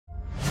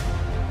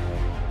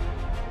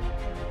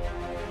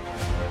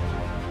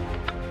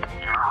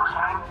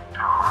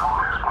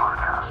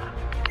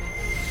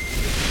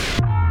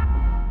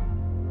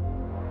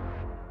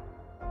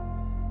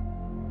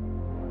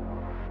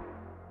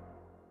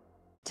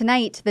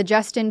Tonight, the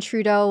Justin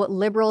Trudeau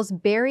Liberals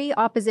bury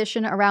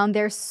opposition around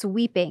their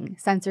sweeping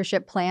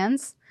censorship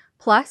plans.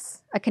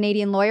 Plus, a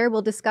Canadian lawyer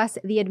will discuss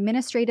the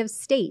administrative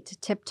state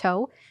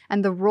tiptoe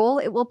and the role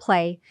it will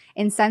play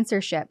in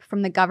censorship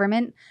from the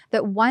government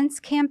that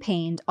once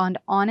campaigned on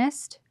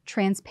honest,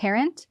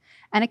 transparent,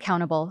 and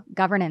accountable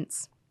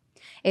governance.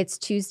 It's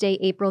Tuesday,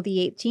 April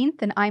the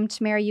 18th, and I'm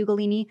Tamara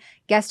Ugolini,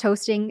 guest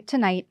hosting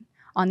tonight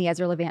on The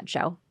Ezra Levant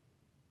Show.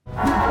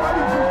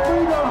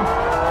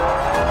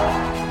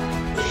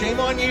 Shame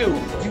on you,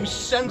 you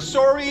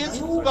censorious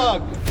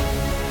thug!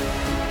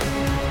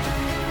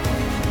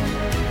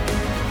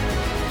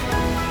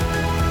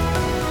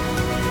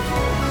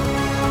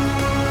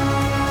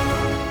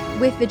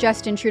 With the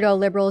Justin Trudeau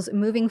Liberals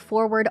moving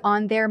forward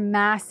on their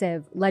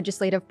massive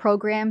legislative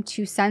program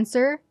to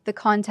censor the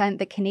content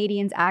that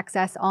Canadians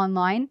access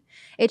online,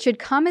 it should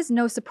come as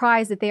no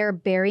surprise that they are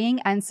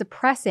burying and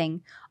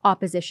suppressing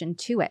opposition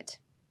to it.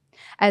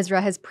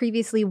 Ezra has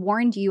previously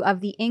warned you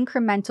of the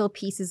incremental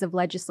pieces of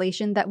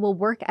legislation that will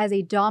work as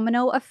a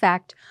domino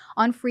effect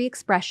on free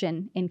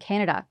expression in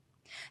Canada.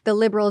 The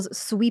Liberals'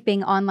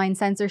 sweeping online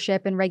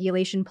censorship and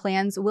regulation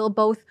plans will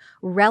both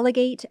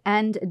relegate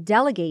and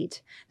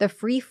delegate the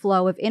free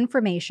flow of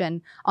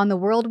information on the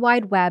World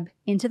Wide Web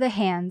into the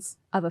hands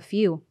of a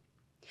few.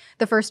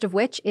 The first of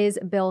which is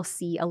Bill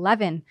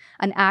C-11,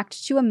 an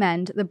act to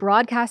amend the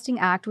Broadcasting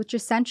Act, which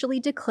essentially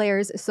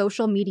declares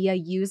social media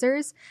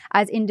users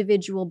as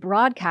individual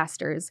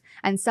broadcasters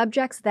and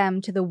subjects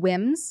them to the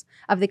whims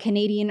of the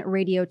Canadian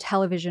Radio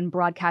Television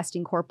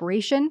Broadcasting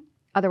Corporation,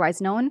 otherwise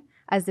known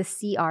as the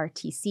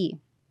CRTC.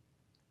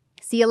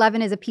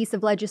 C-11 is a piece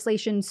of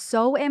legislation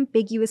so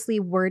ambiguously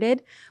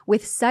worded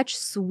with such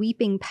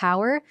sweeping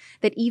power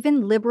that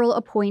even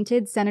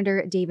Liberal-appointed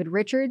Senator David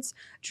Richards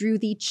drew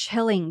the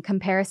chilling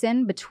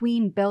comparison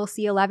between Bill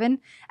C-11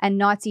 and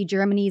Nazi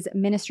Germany's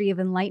Ministry of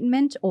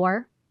Enlightenment,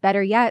 or,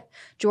 better yet,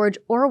 George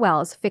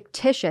Orwell's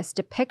fictitious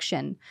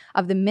depiction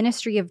of the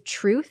Ministry of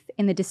Truth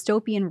in the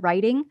dystopian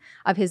writing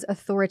of his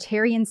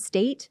authoritarian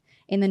state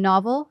in the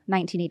novel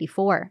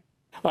 1984.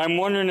 I'm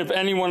wondering if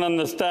anyone on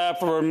the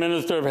staff of our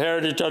Minister of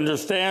Heritage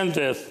understands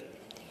this.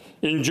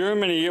 In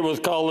Germany, it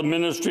was called the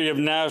Ministry of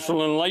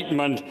National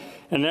Enlightenment,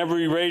 and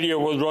every radio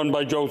was run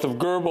by Joseph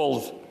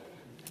Goebbels.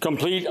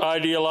 Complete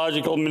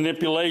ideological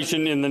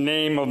manipulation in the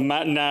name of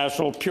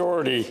national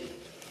purity.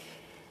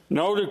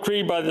 No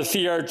decree by the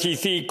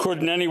CRTC could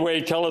in any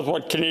way tell us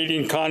what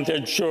Canadian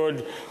content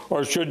should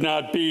or should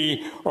not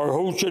be, or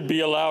who should be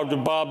allowed to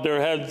bob their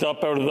heads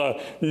up out of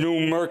the new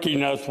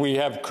murkiness we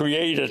have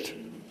created.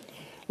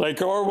 Like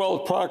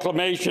Orwell's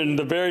proclamation,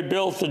 the very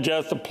bill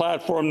suggests a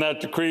platform that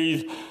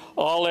decrees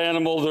all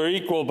animals are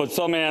equal, but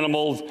some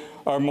animals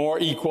are more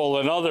equal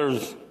than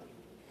others.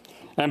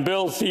 And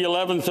Bill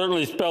C-11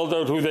 certainly spells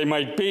out who they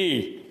might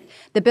be.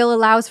 The bill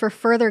allows for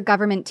further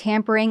government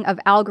tampering of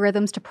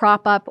algorithms to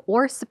prop up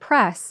or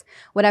suppress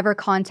whatever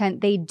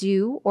content they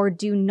do or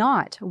do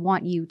not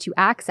want you to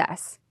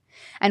access.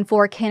 And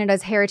for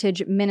Canada's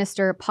Heritage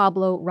Minister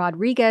Pablo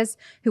Rodriguez,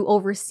 who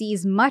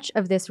oversees much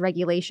of this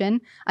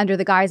regulation under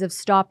the guise of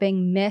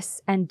stopping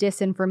mis- and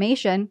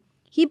disinformation,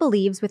 he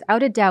believes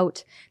without a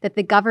doubt that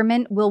the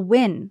government will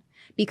win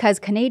because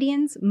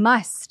Canadians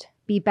must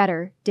be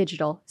better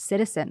digital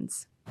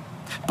citizens.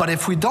 But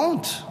if we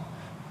don't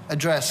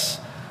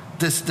address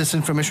this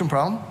disinformation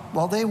problem,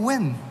 well, they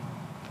win.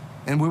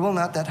 And we will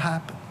not let that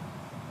happen.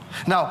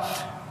 Now,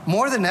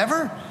 more than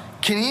ever,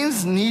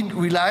 Canadians need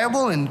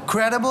reliable and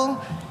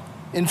credible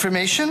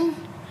information.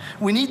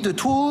 We need the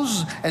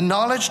tools and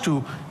knowledge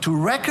to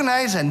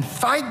recognize and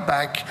fight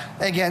back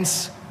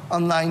against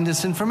online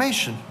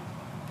disinformation.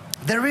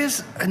 There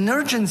is an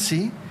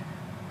urgency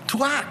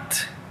to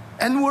act,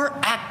 and we're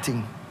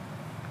acting.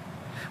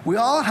 We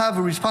all have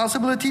a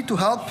responsibility to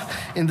help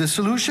in the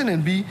solution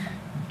and be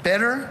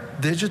better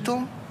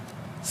digital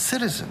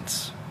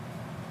citizens.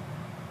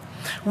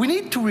 We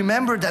need to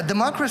remember that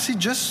democracy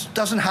just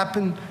doesn't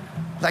happen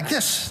like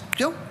this.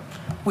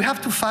 We have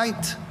to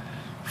fight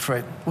for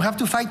it. We have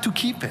to fight to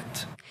keep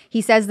it. He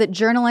says that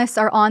journalists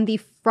are on the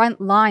front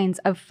lines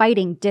of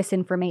fighting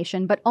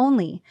disinformation, but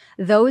only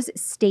those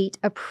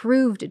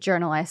state-approved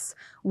journalists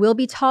will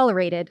be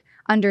tolerated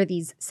under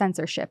these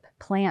censorship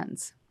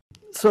plans.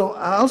 So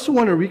I also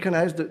want to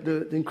recognize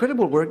the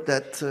incredible work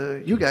that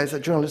you guys,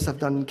 as journalists, have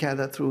done in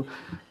Canada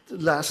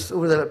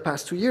over the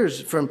past 2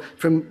 years, from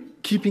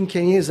keeping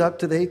Canadians up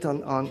to date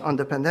on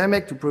the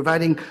pandemic, to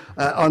providing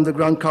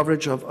on-the-ground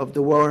coverage of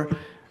the war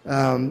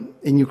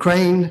in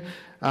Ukraine,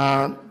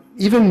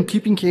 even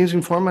keeping Canadians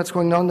informed what's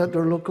going on at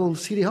their local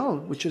city hall,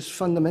 which is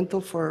fundamental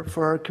for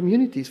our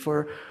communities,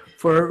 for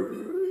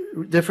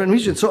different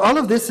regions. So all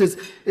of this is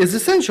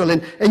essential,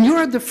 and you're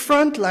at the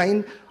front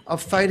line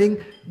of fighting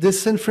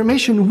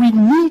disinformation. We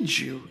need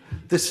you.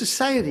 The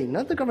society,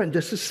 not the government,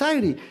 the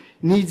society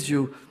needs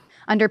you.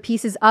 Under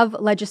pieces of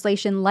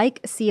legislation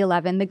like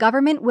C11, the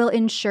government will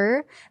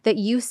ensure that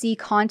you see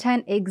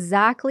content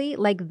exactly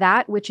like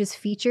that which is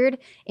featured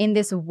in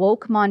this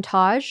woke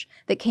montage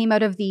that came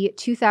out of the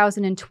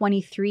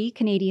 2023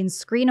 Canadian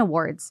Screen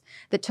Awards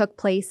that took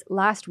place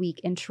last week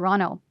in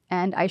Toronto.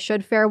 And I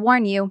should fair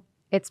warn you,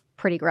 it's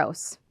pretty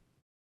gross.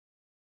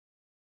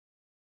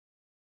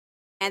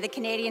 And the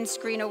Canadian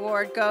Screen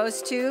Award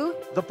goes to...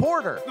 The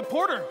Porter. The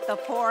Porter. The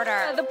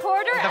Porter. The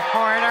Porter. The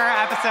Porter,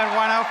 episode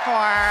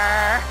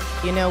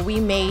 104. You know,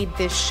 we made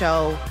this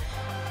show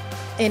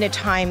in a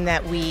time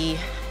that we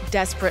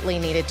desperately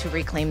needed to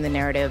reclaim the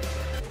narrative.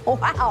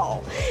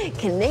 Wow,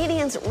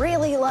 Canadians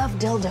really love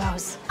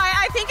dildos.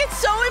 I think it's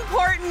so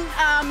important,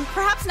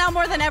 perhaps now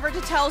more than ever,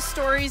 to tell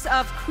stories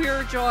of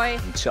queer joy.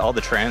 To all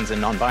the trans and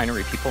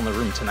non-binary people in the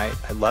room tonight,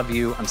 I love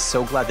you. I'm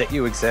so glad that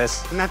you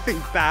exist.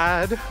 Nothing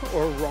bad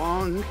or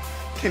wrong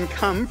can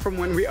come from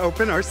when we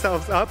open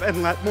ourselves up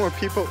and let more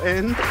people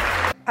in.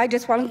 I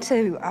just wanted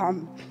to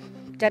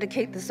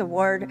dedicate this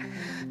award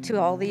to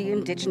all the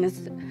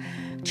Indigenous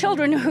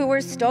children who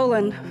were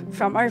stolen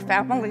from our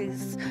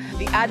families.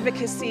 The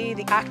advocacy,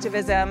 the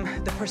activism,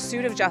 the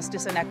pursuit of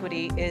justice and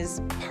equity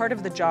is part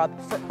of the job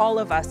for all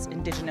of us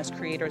Indigenous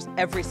creators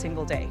every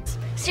single day.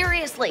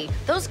 Seriously,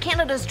 those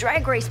Canada's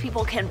Drag Race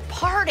people can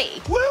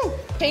party. Woo!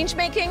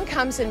 Change-making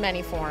comes in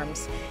many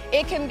forms.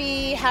 It can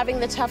be having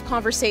the tough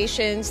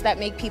conversations that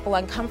make people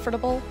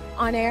uncomfortable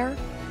on air.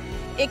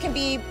 It can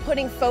be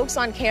putting folks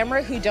on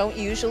camera who don't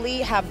usually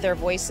have their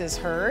voices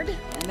heard.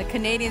 And the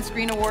Canadian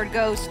Screen Award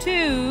goes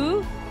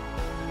to...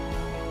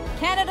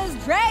 Canada's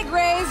Drag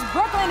Race,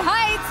 Brooklyn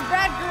Heights,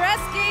 Brad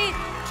Goreski,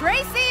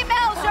 Tracy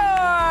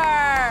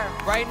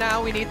Melchor. Right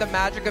now, we need the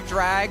magic of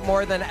drag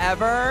more than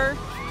ever.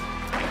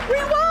 We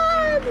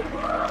won!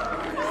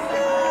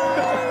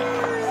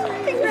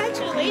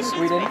 Congratulations.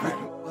 We didn't.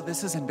 Well,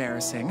 this is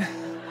embarrassing.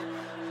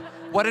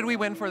 What did we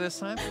win for this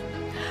time?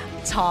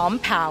 Tom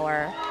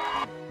Power.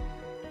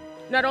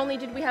 Not only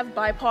did we have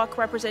BIPOC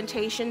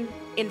representation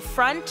in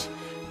front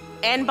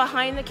and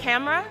behind the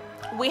camera,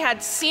 we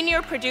had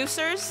senior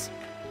producers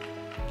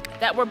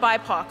that were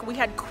BIPOC. We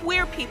had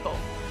queer people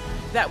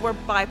that were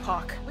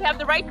BIPOC. We have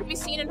the right to be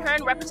seen and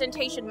heard.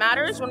 Representation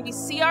matters. When we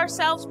see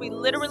ourselves, we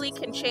literally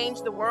can change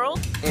the world.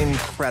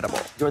 Incredible.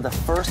 You're the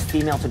first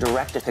female to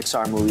direct a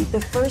Pixar movie. The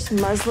first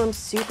Muslim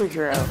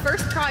superhero.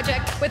 First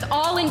project with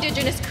all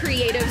Indigenous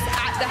creatives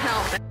at the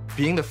helm.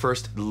 Being the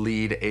first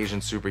lead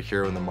Asian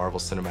superhero in the Marvel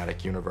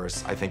Cinematic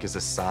Universe, I think, is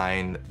a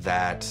sign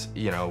that,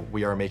 you know,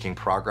 we are making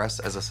progress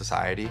as a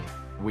society.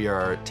 We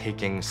are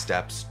taking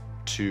steps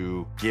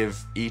to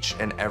give each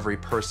and every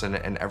person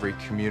and every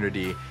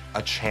community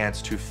a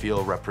chance to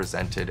feel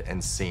represented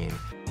and seen.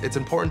 It's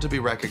important to be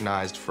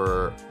recognized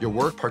for your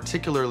work,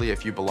 particularly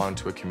if you belong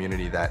to a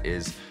community that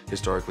is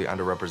historically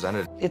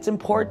underrepresented. It's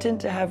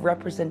important to have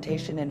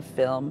representation in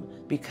film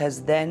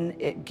because then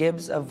it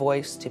gives a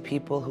voice to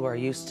people who are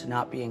used to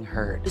not being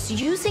heard. Is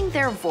using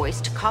their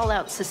voice to call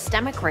out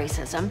systemic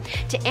racism,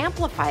 to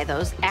amplify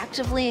those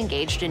actively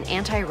engaged in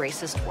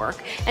anti-racist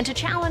work, and to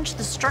challenge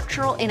the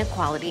structural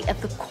inequality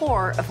at the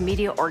core of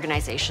media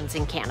organizations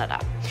in Canada.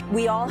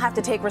 We all have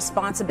to take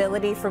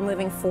responsibility for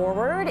moving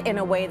forward in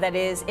a way that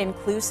is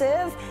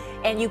inclusive,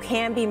 and you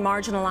can be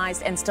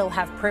marginalized and still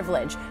have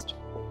privilege.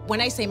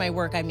 When I say my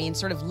work, I mean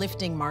sort of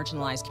lifting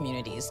marginalized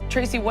communities.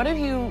 Tracy, what have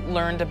you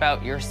learned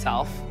about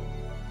yourself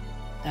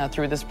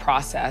through this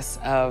process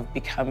of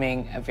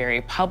becoming a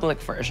very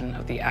public version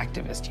of the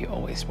activist you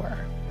always were?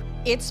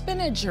 It's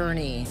been a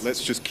journey.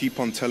 Let's just keep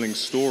on telling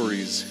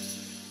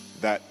stories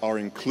that are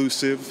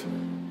inclusive,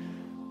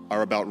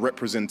 are about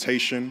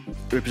representation.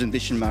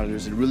 Representation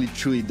matters, it really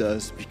truly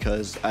does,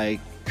 because I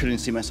couldn't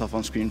see myself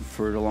on screen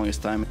for the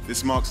longest time.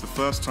 This marks the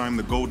first time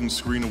the Golden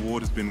Screen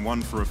Award has been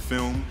won for a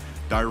film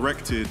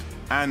directed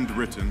and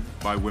written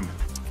by women.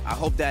 I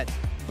hope that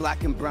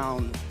black and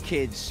brown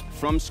kids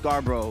from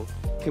Scarborough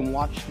can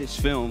watch this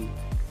film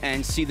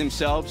and see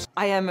themselves.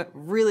 I am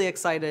really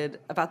excited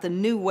about the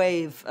new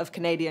wave of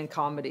Canadian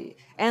comedy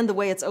and the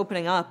way it's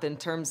opening up in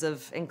terms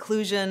of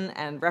inclusion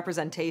and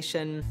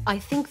representation. I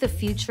think the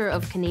future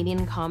of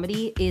Canadian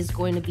comedy is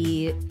going to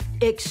be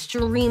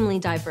extremely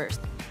diverse.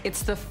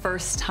 It's the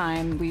first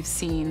time we've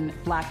seen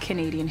Black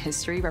Canadian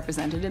history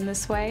represented in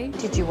this way.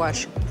 Did you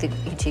watch the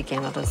ET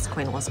Canada's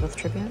Queen Elizabeth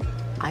tribute?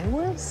 I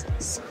was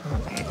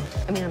sobbing.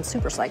 I mean, I'm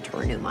super psyched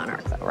for a new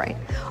monarch, though, right?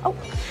 Oh,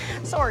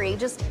 sorry,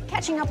 just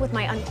catching up with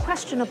my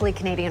unquestionably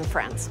Canadian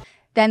friends.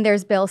 Then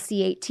there's Bill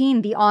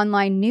C-18, the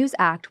Online News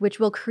Act, which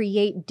will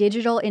create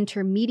digital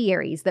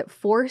intermediaries that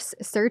force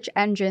search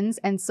engines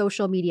and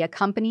social media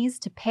companies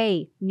to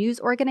pay news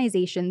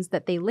organizations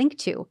that they link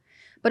to.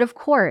 But of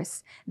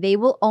course, they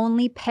will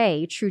only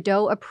pay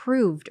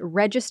Trudeau-approved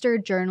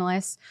registered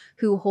journalists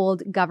who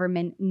hold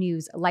government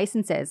news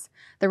licenses.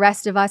 The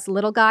rest of us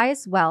little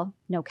guys, well,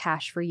 no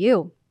cash for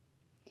you.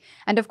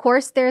 And of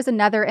course, there's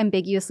another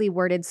ambiguously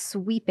worded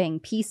sweeping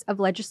piece of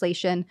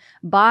legislation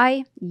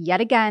by,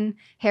 yet again,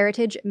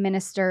 Heritage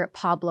Minister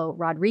Pablo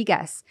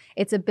Rodriguez.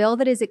 It's a bill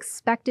that is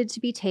expected to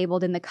be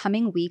tabled in the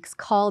coming weeks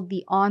called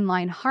the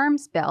Online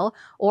Harms Bill,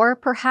 or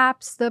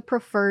perhaps the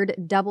preferred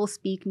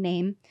doublespeak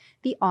name,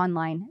 the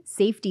Online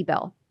Safety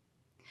Bill.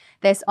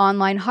 This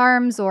online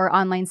harms or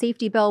online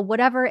safety bill,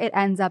 whatever it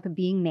ends up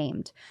being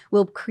named,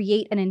 will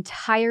create an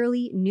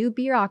entirely new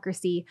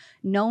bureaucracy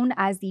known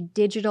as the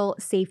Digital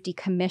Safety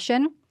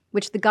Commission,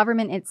 which the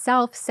government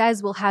itself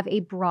says will have a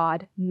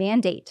broad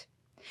mandate.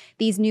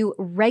 These new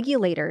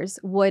regulators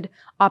would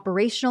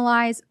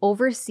operationalize,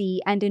 oversee,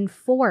 and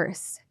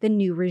enforce the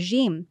new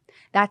regime.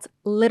 That's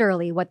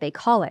literally what they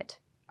call it,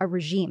 a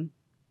regime.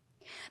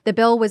 The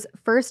bill was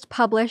first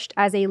published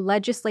as a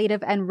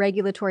legislative and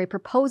regulatory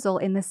proposal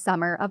in the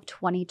summer of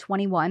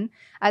 2021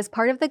 as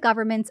part of the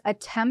government's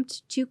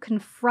attempt to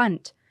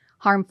confront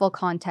harmful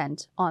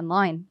content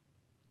online.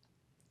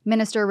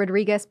 Minister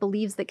Rodriguez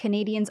believes that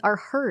Canadians are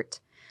hurt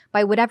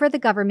by whatever the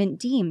government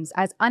deems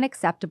as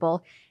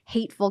unacceptable,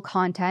 hateful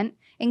content,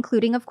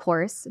 including, of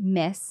course,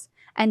 mis-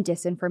 and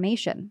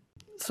disinformation.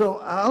 So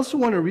I also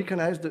want to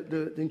recognize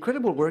the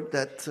incredible work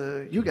that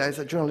you guys,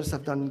 as journalists,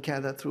 have done in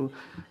Canada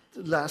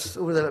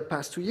over the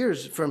past 2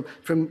 years, from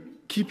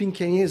keeping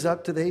Canadians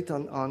up to date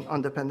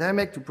on the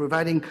pandemic to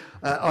providing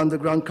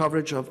on-the-ground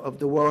coverage of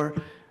the war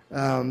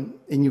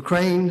in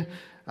Ukraine,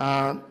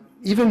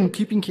 even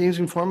keeping Canadians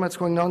informed what's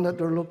going on at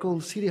their local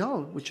city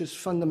hall, which is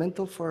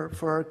fundamental for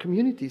our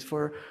communities,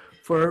 for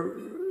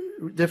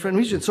different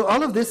regions. So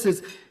all of this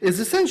is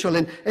essential,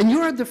 and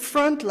you're at the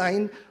front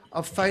line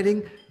of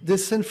fighting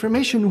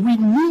disinformation. We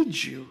need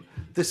you.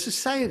 The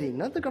society,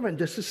 not the government,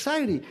 the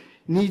society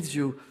needs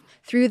you.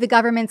 Through the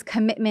government's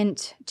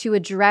commitment to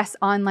address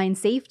online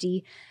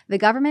safety, the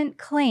government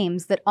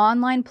claims that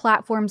online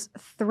platforms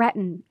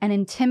threaten and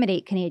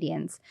intimidate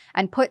Canadians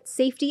and put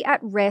safety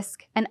at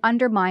risk and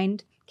undermine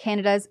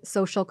Canada's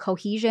social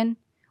cohesion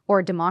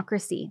or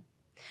democracy.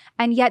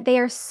 And yet they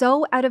are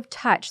so out of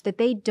touch that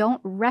they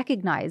don't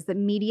recognize that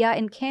media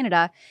in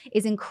Canada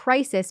is in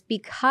crisis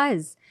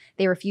because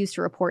they refuse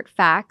to report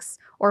facts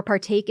or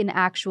partake in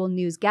actual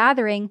news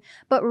gathering,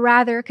 but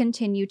rather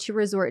continue to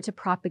resort to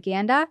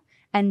propaganda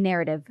and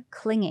narrative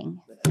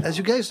clinging. As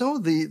you guys know,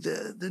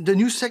 the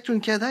news sector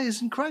in Canada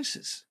is in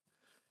crisis.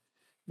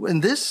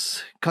 And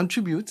this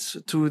contributes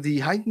to the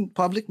heightened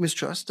public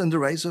mistrust and the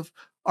rise of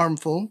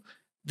harmful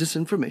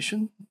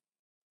disinformation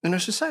in our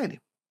society.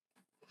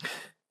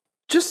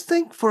 Just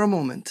think for a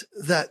moment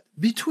that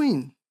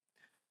between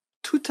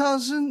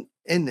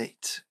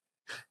 2008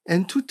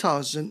 and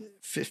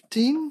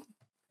 2015,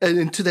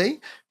 and today,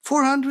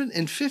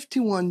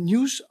 451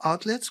 news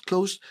outlets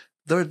closed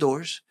their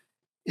doors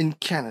in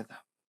Canada.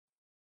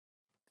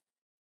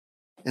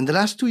 In the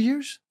last 2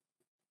 years,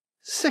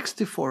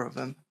 64 of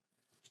them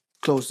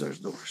closed their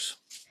doors.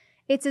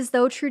 It's as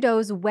though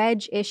Trudeau's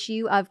wedge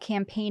issue of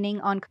campaigning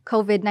on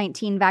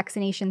COVID-19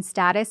 vaccination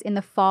status in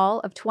the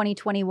fall of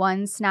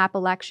 2021's snap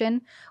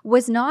election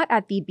was not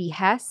at the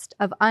behest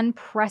of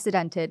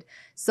unprecedented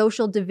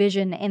social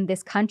division in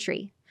this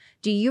country.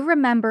 Do you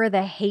remember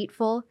the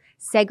hateful,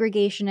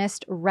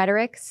 segregationist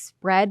rhetoric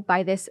spread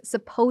by this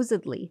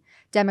supposedly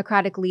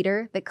Democratic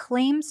leader that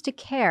claims to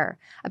care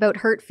about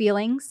hurt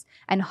feelings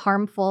and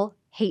harmful,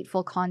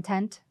 hateful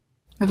content?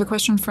 I have a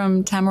question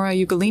from Tamara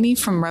Ugolini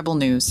from Rebel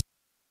News.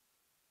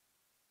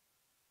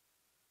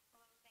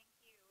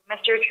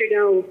 Mr.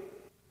 Trudeau,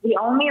 the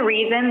only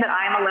reason that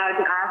I'm allowed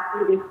to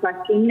ask you this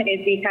question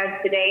is because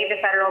today the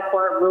federal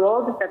court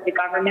ruled that the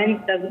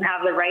government doesn't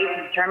have the right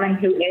to determine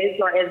who is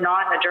or is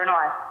not a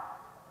journalist.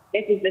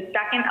 This is the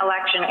second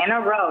election in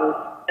a row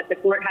that the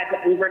court had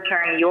to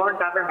overturn your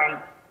government.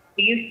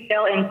 Do you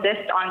still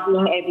insist on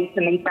being able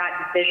to make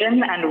that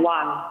decision, and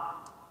why?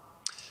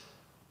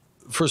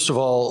 First of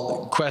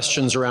all,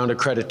 questions around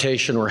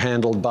accreditation were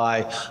handled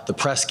by the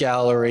press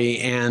gallery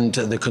and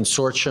the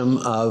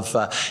consortium of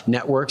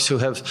networks who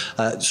have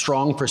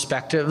strong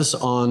perspectives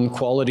on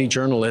quality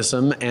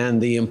journalism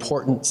and the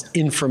important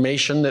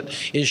information that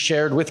is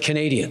shared with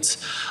Canadians.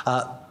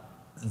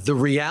 The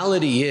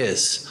reality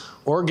is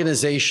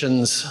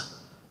organizations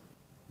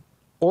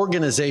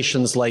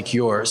like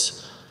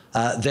yours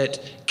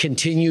that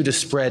continue to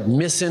spread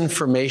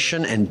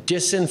misinformation and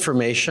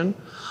disinformation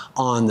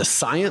on the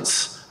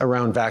science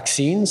around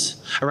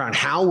vaccines, around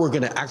how we're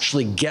going to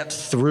actually get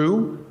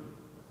through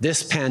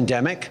this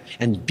pandemic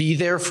and be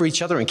there for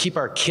each other and keep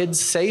our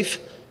kids safe,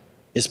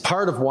 is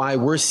part of why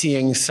we're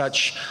seeing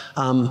such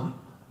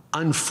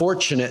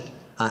unfortunate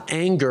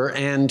anger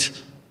and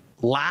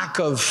lack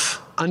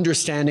of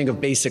understanding of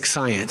basic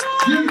science.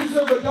 You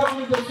deserve a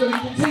government that's going to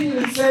continue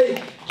to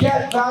say,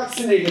 get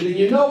vaccinated. And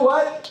you know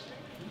what?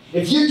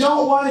 If you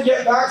don't want to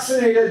get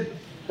vaccinated,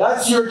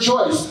 that's your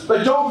choice.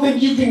 But don't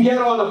think you can get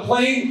on a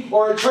plane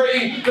or a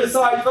train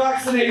beside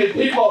vaccinated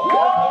people.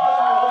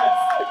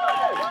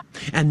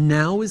 And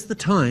now is the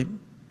time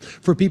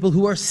for people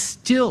who are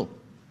still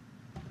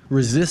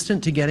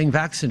resistant to getting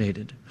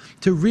vaccinated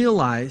to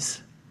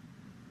realize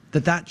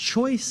that that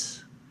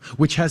choice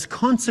which has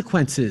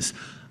consequences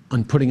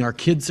on putting our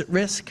kids at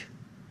risk,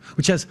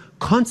 which has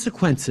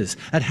consequences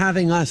at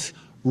having us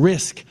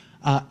risk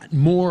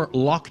more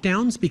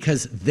lockdowns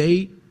because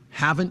they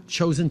haven't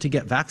chosen to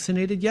get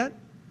vaccinated yet,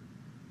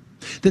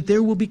 that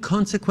there will be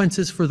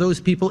consequences for those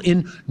people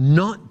in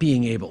not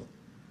being able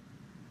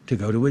to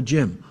go to a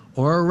gym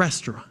or a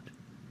restaurant,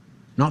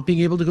 not being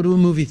able to go to a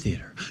movie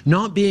theater,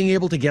 not being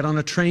able to get on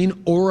a train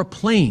or a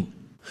plane.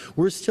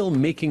 We're still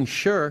making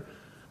sure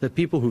that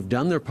people who've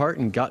done their part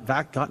and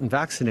gotten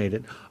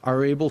vaccinated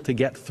are able to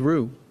get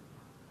through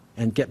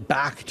and get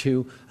back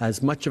to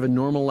as much of a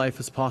normal life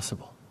as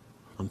possible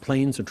on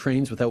planes or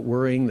trains without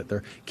worrying that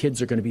their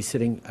kids are going to be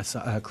sitting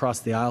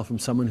across the aisle from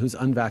someone who's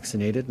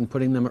unvaccinated and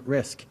putting them at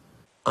risk.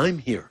 I'm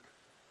here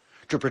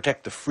to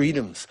protect the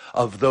freedoms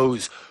of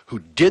those who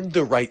did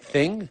the right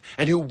thing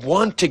and who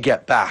want to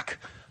get back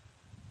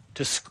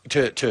to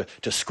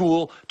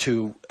school,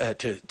 to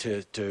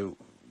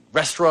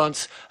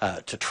restaurants,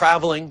 to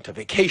traveling, to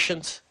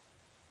vacations.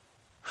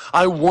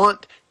 I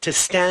want to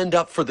stand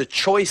up for the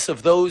choice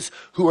of those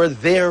who are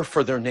there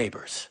for their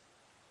neighbors,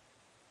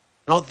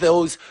 not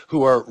those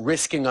who are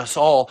risking us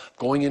all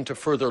going into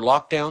further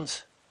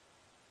lockdowns,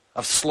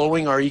 of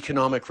slowing our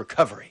economic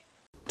recovery.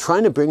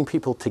 Trying to bring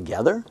people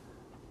together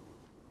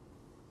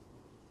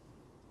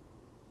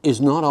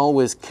is not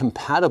always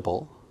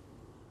compatible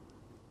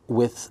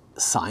with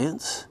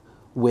science,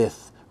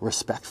 with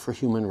respect for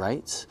human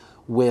rights,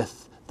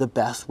 with the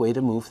best way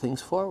to move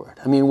things forward.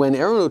 I mean, when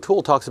Aaron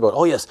O'Toole talks about,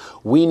 oh yes,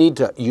 we need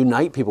to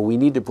unite people, we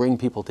need to bring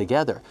people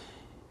together,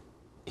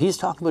 he's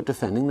talking about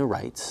defending the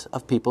rights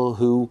of people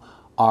who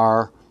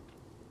are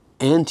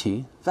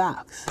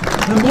anti-vax.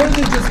 Now, more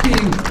than just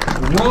being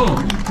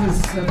wrong,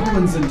 because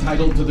everyone's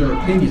entitled to their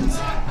opinions,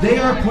 they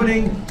are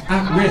putting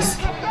at risk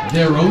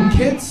their own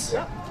kids,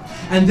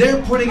 and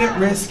they're putting at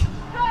risk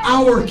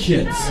our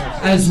kids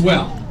as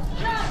well.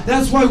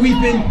 That's why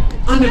we've been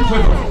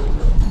unequivocal.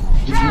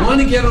 If you want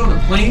to get on a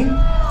plane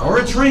or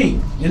a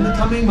train in the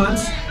coming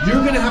months,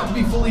 you're going to have to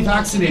be fully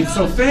vaccinated.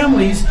 So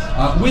families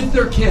with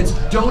their kids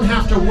don't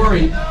have to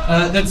worry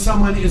that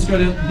someone is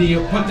going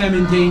to put them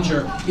in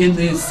danger in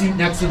the seat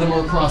next to them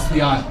or across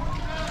the aisle.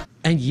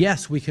 And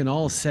yes, we can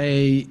all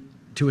say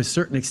to a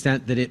certain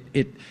extent that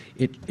it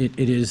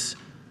is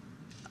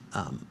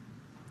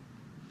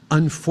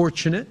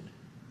unfortunate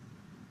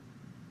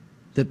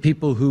that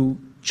people who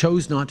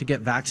chose not to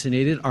get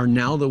vaccinated are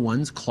now the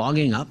ones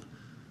clogging up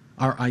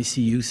our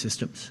ICU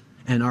systems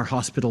and our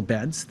hospital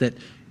beds that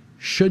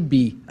should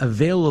be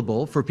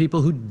available for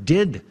people who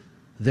did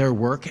their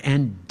work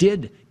and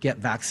did get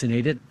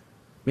vaccinated,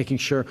 making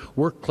sure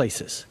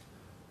workplaces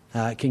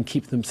can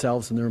keep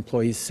themselves and their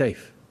employees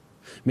safe,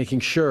 making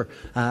sure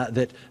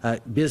that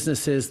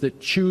businesses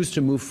that choose to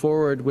move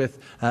forward with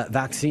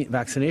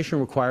vaccination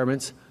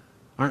requirements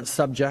aren't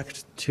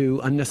subject to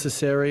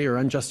unnecessary or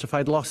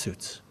unjustified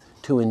lawsuits.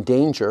 To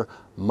endanger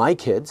my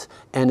kids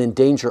and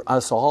endanger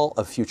us all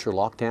of future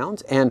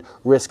lockdowns and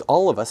risk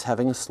all of us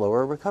having a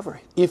slower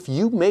recovery. If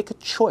you make a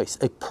choice,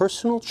 a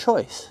personal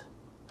choice,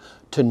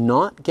 to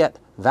not get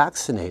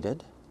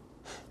vaccinated,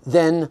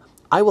 then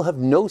I will have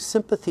no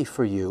sympathy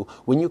for you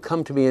when you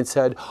come to me and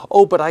said,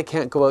 oh, but I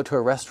can't go out to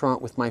a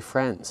restaurant with my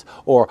friends,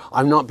 or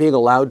I'm not being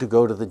allowed to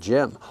go to the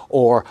gym,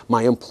 or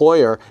my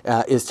employer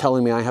is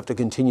telling me I have to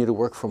continue to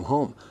work from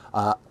home.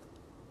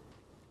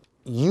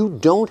 You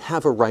don't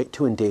have a right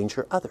to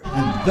endanger others.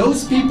 And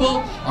those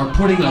people are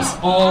putting us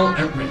all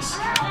at risk.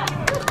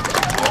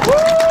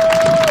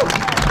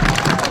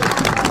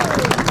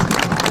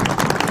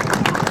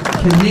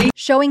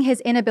 Showing his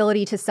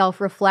inability to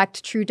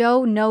self-reflect,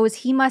 Trudeau knows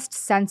he must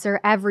censor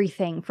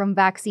everything from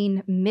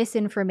vaccine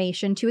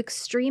misinformation to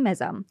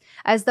extremism,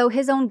 as though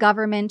his own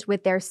government,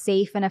 with their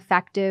safe and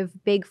effective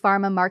Big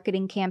Pharma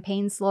marketing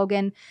campaign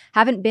slogan,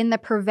 haven't been the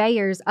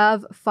purveyors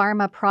of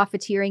pharma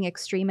profiteering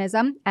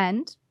extremism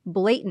and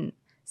blatant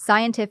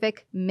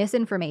scientific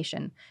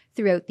misinformation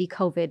throughout the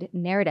COVID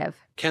narrative.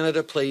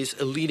 Canada plays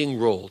a leading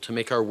role to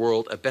make our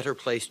world a better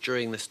place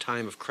during this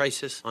time of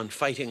crisis on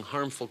fighting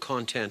harmful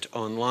content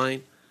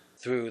online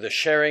through the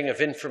sharing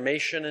of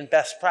information and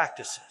best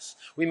practices.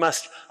 We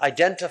must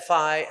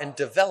identify and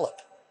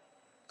develop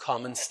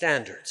common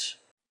standards.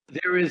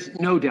 There is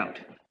no doubt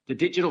the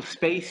digital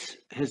space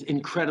has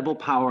incredible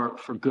power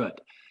for good,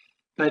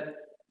 but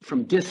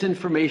from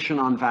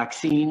disinformation on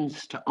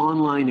vaccines to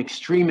online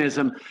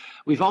extremism,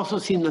 we've also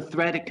seen the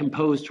threat it can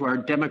pose to our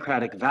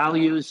democratic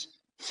values,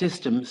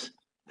 systems,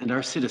 and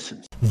our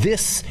citizens.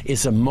 This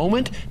is a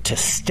moment to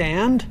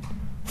stand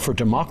for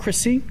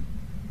democracy,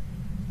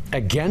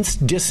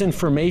 against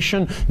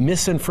disinformation,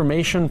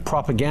 misinformation,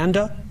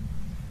 propaganda,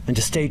 and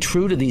to stay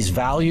true to these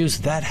values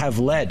that have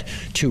led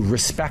to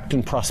respect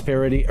and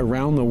prosperity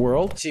around the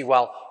world. See,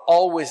 while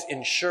always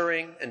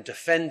ensuring and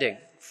defending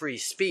free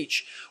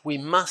speech, we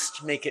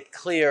must make it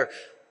clear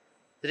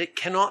that it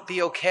cannot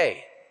be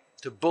okay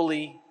to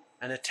bully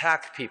and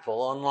attack people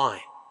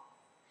online.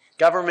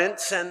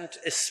 Governments, and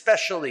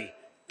especially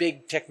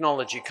big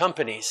technology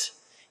companies,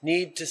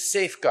 need to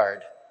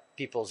safeguard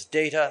people's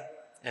data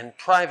and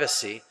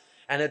privacy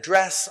and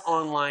address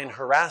online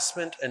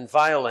harassment and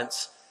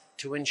violence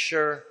to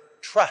ensure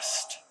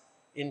trust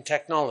in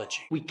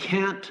technology. We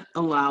can't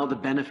allow the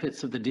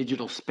benefits of the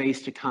digital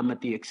space to come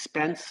at the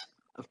expense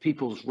of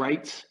people's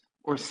rights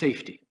or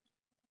safety.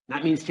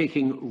 That means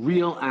taking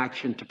real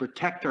action to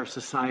protect our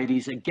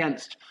societies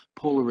against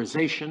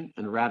polarization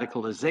and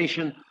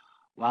radicalization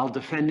while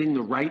defending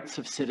the rights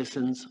of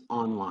citizens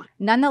online.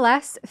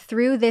 Nonetheless,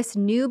 through this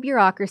new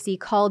bureaucracy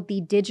called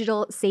the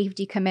Digital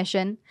Safety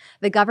Commission,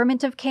 the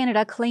Government of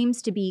Canada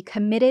claims to be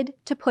committed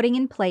to putting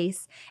in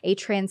place a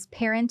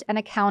transparent and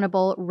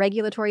accountable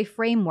regulatory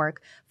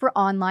framework for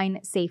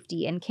online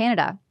safety in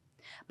Canada.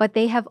 But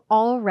they have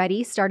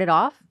already started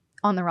off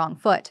on the wrong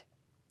foot.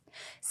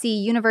 See,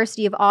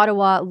 University of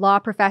Ottawa law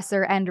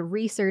professor and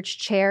research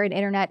chair in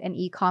internet and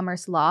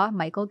e-commerce law,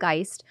 Michael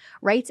Geist,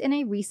 writes in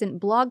a recent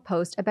blog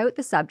post about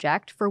the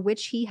subject, for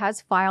which he has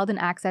filed an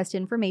access to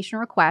information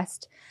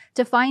request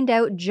to find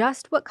out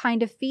just what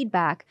kind of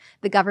feedback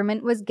the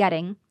government was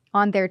getting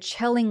on their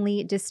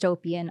chillingly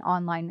dystopian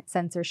online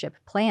censorship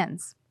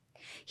plans.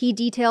 He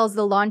details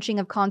the launching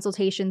of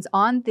consultations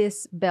on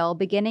this bill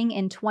beginning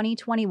in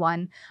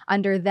 2021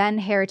 under then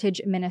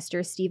Heritage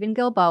Minister Stephen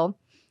Guilbeault,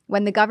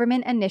 when the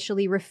government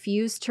initially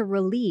refused to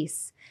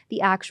release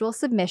the actual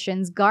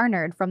submissions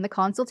garnered from the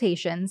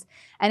consultations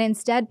and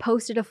instead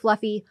posted a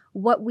fluffy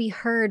 "what we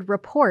heard"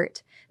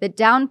 report that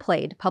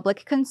downplayed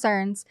public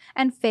concerns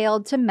and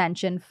failed to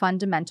mention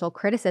fundamental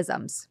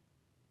criticisms.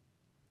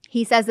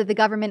 He says that the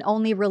government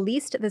only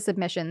released the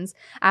submissions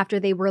after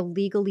they were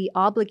legally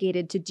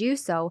obligated to do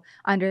so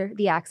under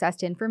the Access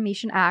to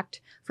Information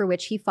Act, for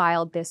which he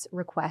filed this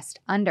request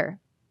under.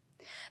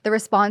 The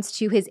response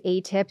to his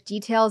ATIP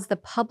details the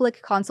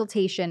public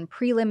consultation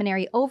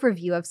preliminary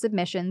overview of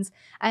submissions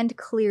and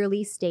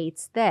clearly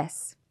states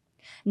this: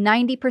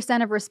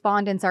 90% of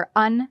respondents are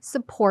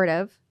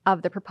unsupportive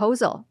of the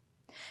proposal.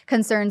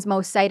 Concerns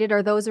most cited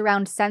are those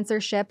around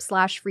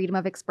censorship/freedom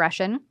of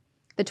expression,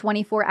 the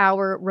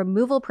 24-hour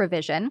removal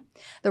provision,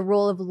 the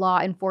role of law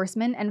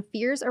enforcement, and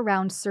fears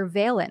around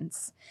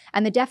surveillance,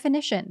 and the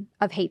definition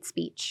of hate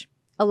speech,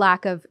 a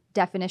lack of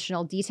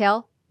definitional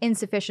detail,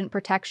 insufficient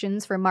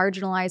protections for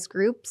marginalized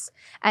groups,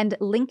 and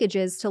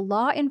linkages to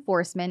law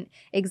enforcement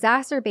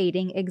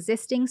exacerbating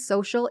existing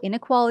social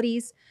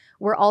inequalities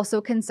were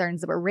also concerns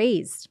that were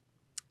raised.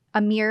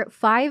 A mere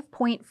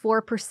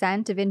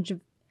 5.4%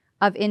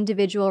 of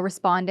individual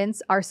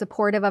respondents are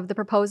supportive of the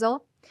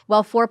proposal,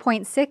 while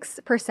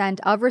 4.6%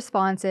 of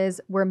responses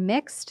were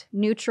mixed,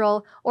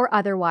 neutral, or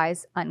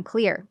otherwise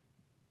unclear.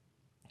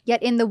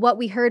 Yet in the What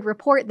We Heard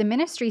report, the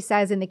ministry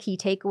says in the key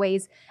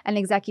takeaways and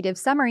executive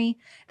summary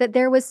that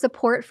there was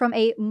support from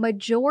a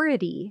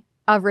majority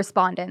of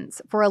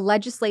respondents for a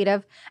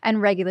legislative and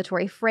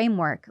regulatory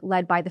framework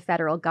led by the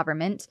federal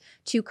government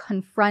to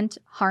confront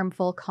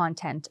harmful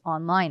content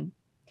online.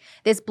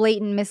 This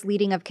blatant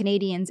misleading of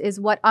Canadians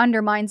is what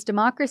undermines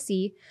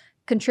democracy,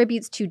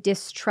 contributes to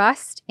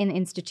distrust in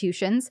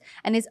institutions,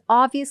 and is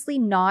obviously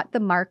not the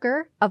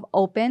marker of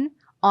open,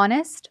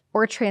 honest,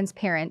 or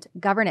transparent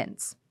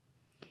governance.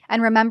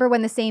 And remember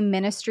when the same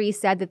ministry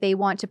said that they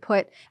want to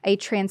put a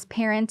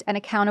transparent and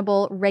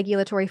accountable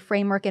regulatory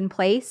framework in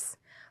place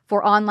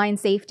for online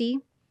safety,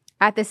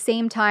 at the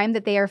same time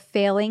that they are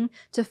failing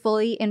to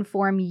fully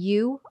inform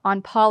you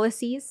on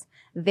policies,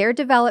 their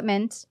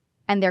development,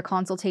 and their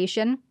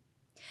consultation?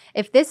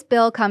 If this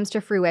bill comes to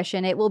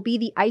fruition, it will be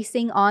the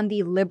icing on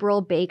the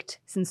liberal-baked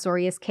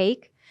censorious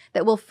cake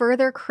that will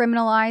further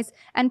criminalize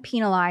and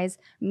penalize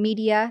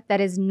media that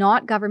is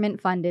not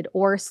government-funded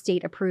or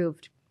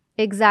state-approved.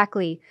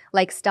 Exactly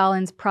like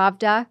Stalin's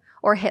Pravda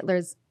or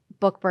Hitler's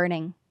book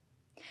burning.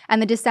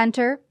 And the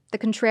dissenter, the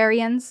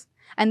contrarians,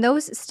 and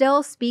those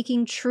still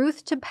speaking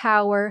truth to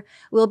power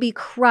will be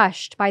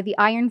crushed by the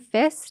iron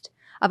fist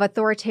of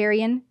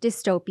authoritarian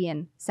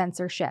dystopian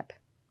censorship.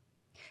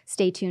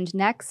 Stay tuned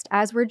next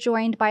as we're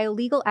joined by a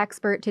legal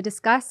expert to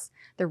discuss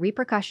the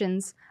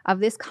repercussions of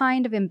this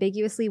kind of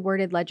ambiguously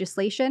worded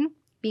legislation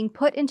being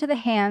put into the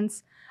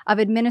hands of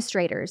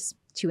administrators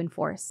to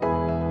enforce.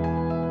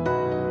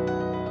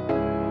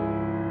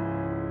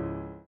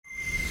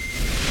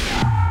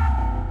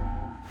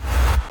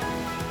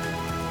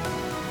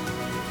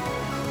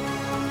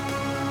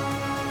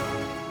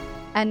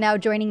 And now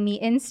joining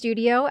me in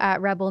studio at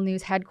Rebel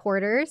News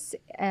headquarters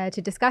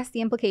to discuss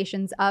the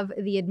implications of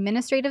the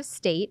administrative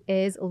state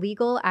is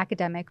legal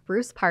academic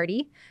Bruce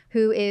Pardy,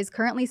 who is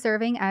currently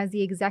serving as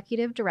the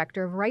executive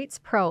director of Rights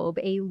Probe,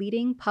 a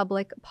leading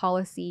public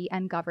policy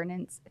and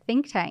governance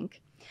think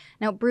tank.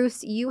 Now,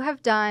 Bruce, you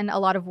have done a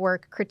lot of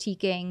work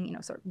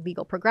critiquing, sort of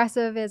legal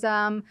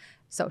progressivism,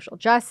 social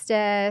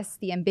justice,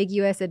 the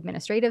ambiguous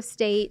administrative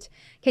state.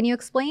 Can you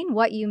explain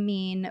what you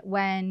mean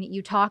when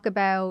you talk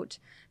about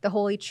the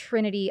holy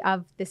trinity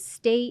of the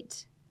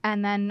state,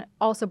 and then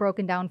also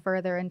broken down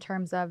further in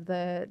terms of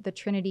the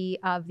trinity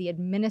of the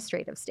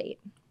administrative state?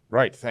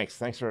 Right.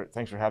 Thanks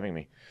for having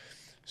me.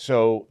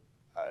 So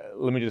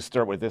let me just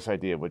start with this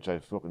idea, which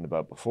I've spoken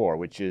about before,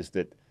 which is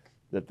that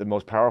the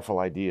most powerful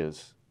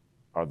ideas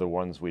are the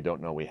ones we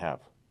don't know we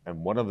have.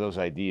 And one of those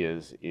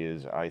ideas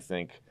is, I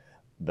think,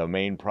 the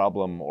main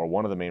problem, or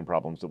one of the main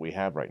problems that we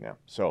have right now.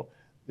 So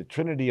the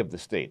trinity of the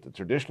state, the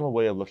traditional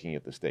way of looking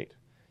at the state,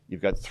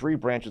 you've got three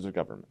branches of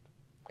government: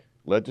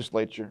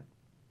 legislature,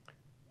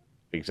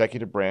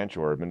 executive branch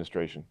or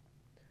administration,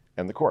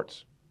 and the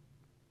courts.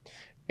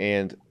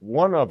 And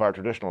one of our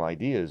traditional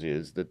ideas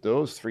is that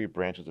those three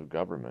branches of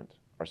government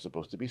are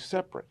supposed to be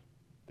separate.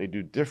 They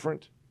do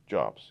different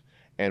jobs.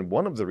 And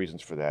one of the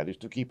reasons for that is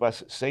to keep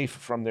us safe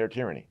from their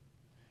tyranny.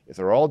 If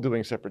they're all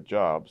doing separate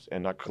jobs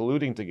and not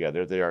colluding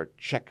together, there are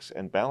checks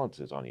and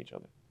balances on each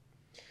other.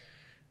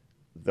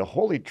 The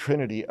holy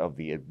trinity of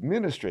the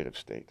administrative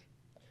state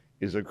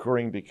is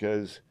occurring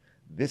because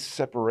this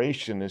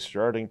separation is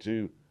starting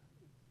to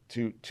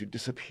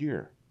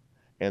disappear,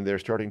 and they're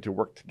starting to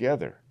work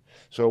together.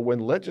 So when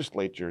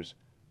legislatures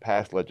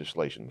pass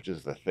legislation, which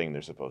is the thing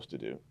they're supposed to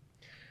do,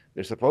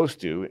 they're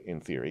supposed to, in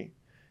theory,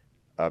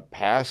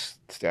 pass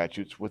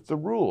statutes with the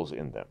rules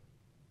in them.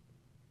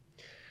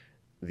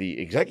 The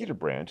executive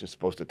branch is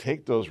supposed to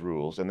take those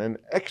rules and then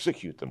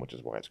execute them, which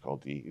is why it's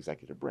called the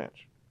executive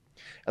branch.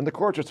 And the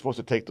courts are supposed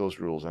to take those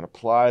rules and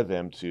apply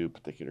them to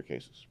particular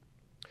cases.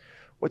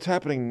 What's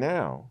happening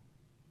now,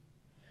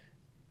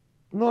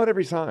 not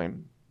every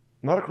time,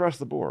 not across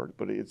the board,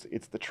 but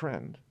it's the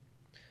trend,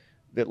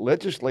 that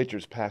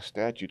legislatures pass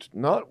statutes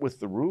not with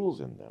the rules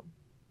in them,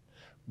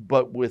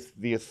 but with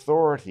the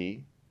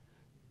authority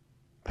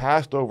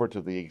passed over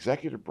to the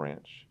executive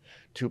branch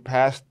to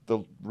pass the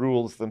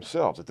rules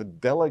themselves. It's a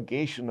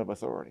delegation of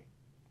authority.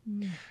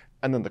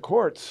 And then the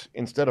courts,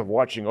 instead of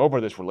watching over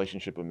this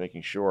relationship and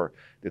making sure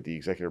that the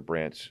executive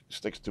branch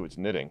sticks to its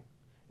knitting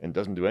and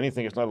doesn't do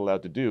anything it's not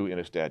allowed to do in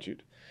a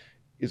statute,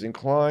 is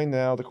inclined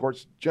now, the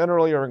courts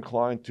generally are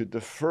inclined to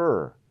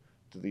defer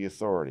to the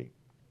authority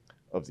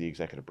of the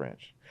executive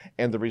branch.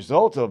 And the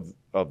result of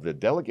the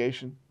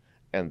delegation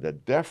and the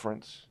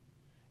deference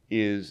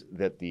is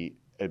that the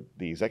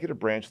executive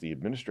branch, the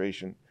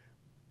administration,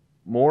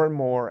 more and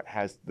more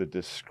has the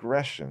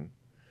discretion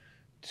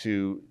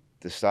to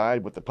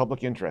decide what the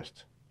public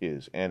interest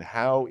is and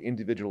how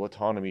individual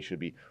autonomy should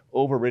be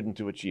overridden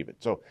to achieve it.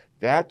 So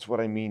that's what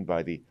I mean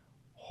by the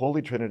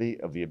holy trinity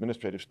of the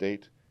administrative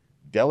state: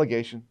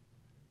 delegation,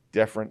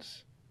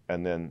 deference,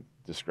 and then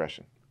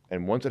discretion.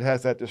 And once it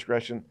has that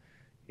discretion,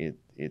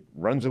 it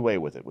runs away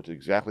with it, which is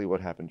exactly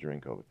what happened during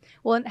COVID.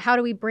 Well, and how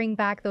do we bring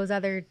back those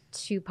other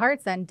two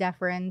parts then,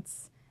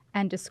 deference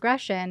and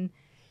discretion?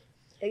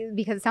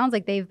 Because it sounds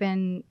like they've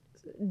been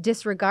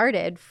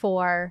disregarded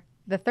for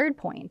the third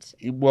point.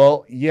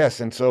 Well,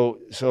 yes, and so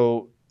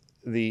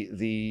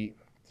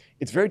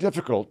it's very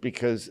difficult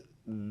because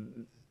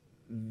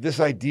this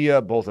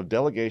idea both of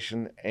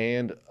delegation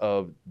and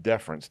of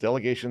deference,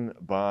 delegation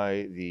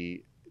by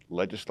the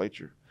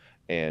legislature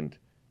and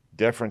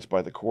deference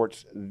by the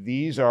courts,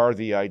 these are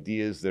the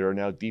ideas that are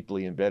now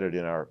deeply embedded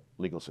in our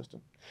legal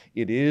system.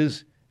 It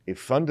is a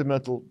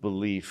fundamental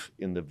belief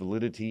in the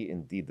validity,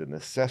 indeed the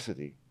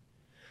necessity,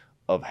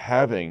 of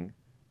having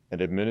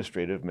an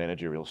administrative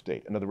managerial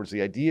state. In other words,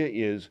 the idea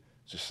is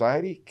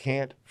society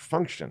can't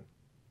function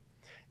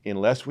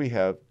unless we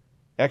have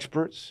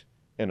experts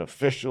and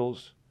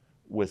officials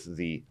with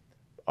the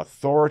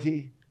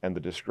authority and the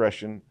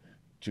discretion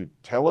to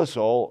tell us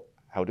all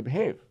how to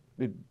behave.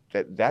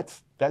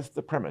 That's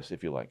the premise,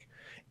 if you like.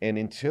 And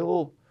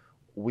until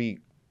we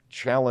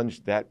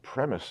challenge that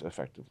premise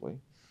effectively,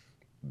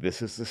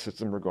 this is the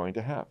system we're going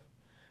to have.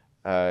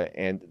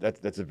 And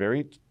that's a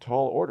very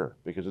tall order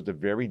because it's a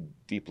very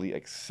deeply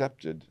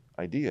accepted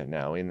idea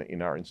now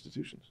in our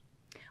institutions.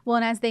 Well,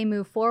 and as they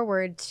move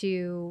forward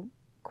to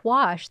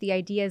quash the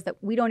ideas that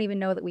we don't even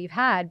know that we've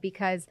had,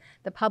 because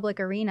the public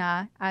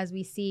arena, as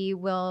we see,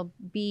 will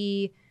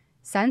be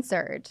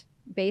censored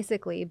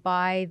basically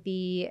by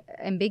the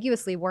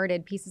ambiguously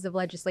worded pieces of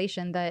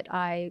legislation that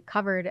I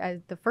covered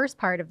as the first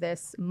part of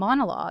this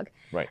monologue.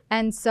 Right.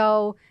 And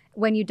so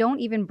when you don't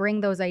even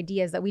bring those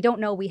ideas that we don't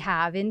know we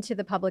have into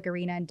the public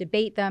arena and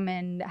debate them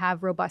and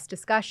have robust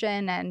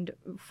discussion and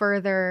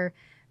further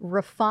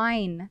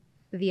refine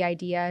the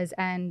ideas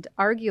and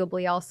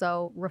arguably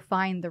also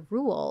refine the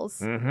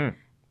rules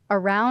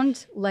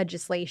around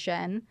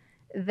legislation,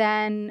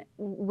 then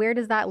where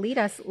does that lead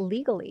us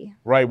legally?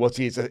 Right. Well,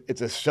 see,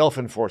 it's a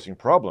self-enforcing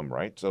problem,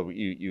 right? So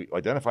you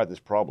identify this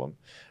problem,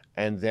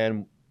 and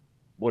then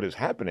what is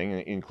happening,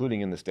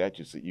 including in the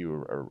statutes that you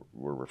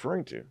were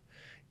referring to,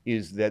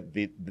 is that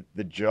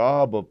the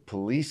job of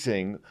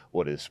policing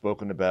what is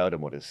spoken about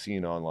and what is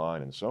seen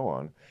online and so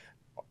on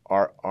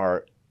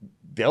are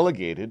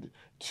delegated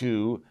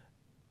to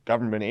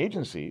government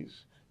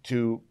agencies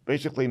to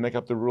basically make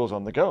up the rules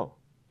on the go,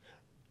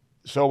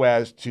 so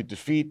as to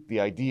defeat the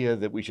idea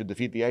that we should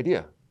defeat the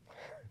idea.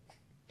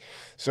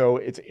 So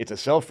it's a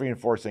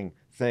self-reinforcing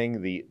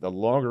thing. The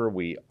longer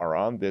we are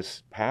on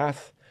this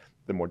path,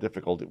 the more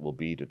difficult it will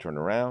be to turn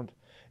around.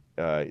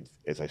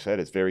 As I said,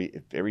 it's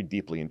very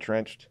deeply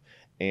entrenched,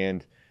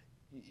 and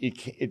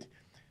it's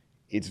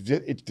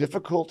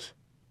difficult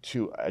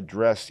to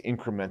address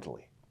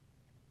incrementally.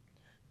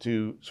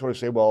 To sort of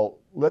say, well,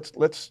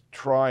 let's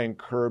try and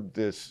curb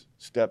this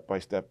step by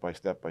step by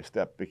step by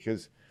step,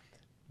 because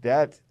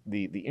the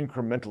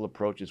incremental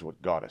approach is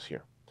what got us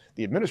here.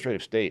 The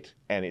administrative state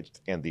and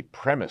the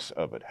premise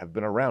of it have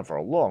been around for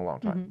a long, long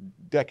time,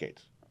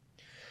 decades,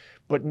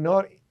 but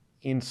not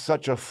in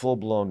such a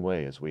full-blown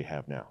way as we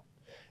have now.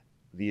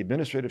 The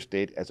administrative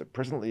state, as it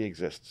presently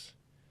exists,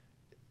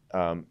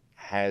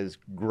 has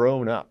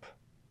grown up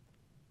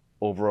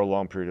over a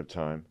long period of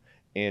time,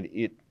 and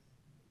it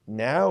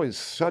now is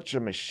such a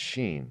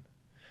machine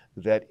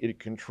that it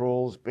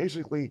controls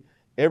basically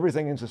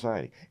everything in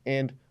society.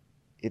 And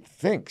it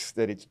thinks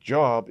that its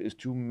job is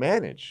to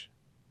manage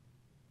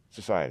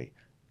society.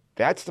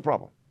 That's the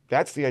problem.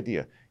 That's the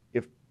idea.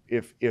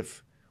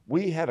 If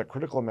we had a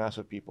critical mass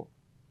of people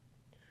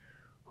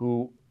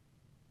who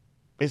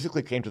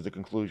basically came to the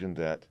conclusion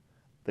that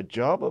the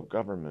job of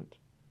government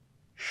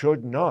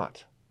should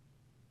not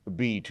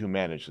be to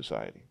manage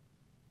society,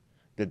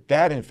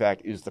 that in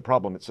fact is the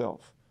problem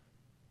itself,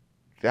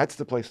 that's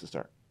the place to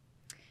start.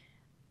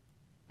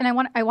 And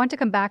I want to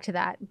come back to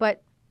that,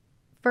 but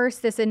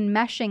first, this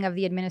enmeshing of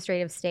the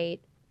administrative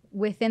state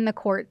within the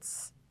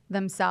courts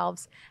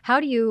themselves, how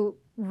do you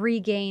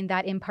regain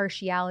that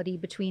impartiality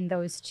between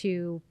those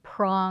two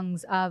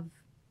prongs of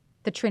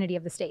the trinity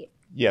of the state?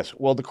 Yes,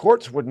 well, the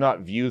courts would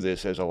not view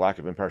this as a lack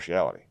of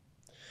impartiality.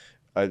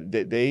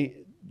 There's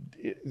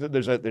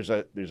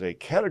a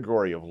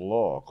category of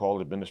law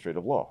called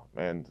administrative law,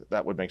 and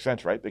that would make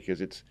sense, right?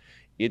 Because it's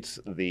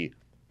the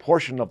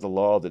portion of the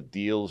law that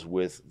deals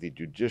with the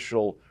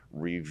judicial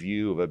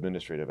review of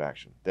administrative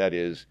action. That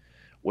is,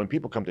 when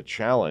people come to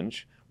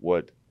challenge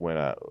what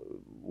a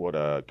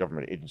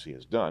government agency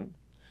has done,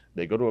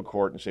 they go to a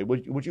court and say,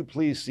 would you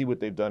please see what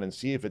they've done and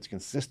see if it's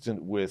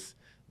consistent with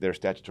their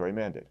statutory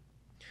mandate?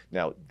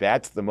 Now,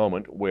 that's the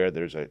moment where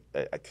there's a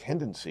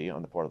tendency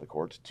on the part of the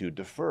courts to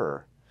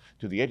defer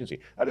to the agency.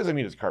 That doesn't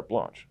mean it's carte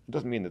blanche. It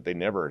doesn't mean that they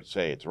never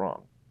say it's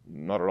wrong.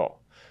 Not at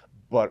all.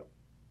 But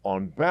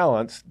on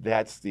balance,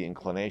 that's the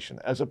inclination,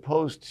 as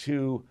opposed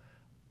to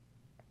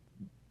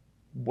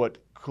what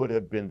could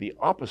have been the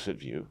opposite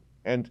view.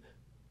 And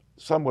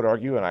some would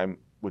argue, and I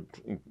would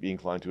be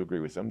inclined to agree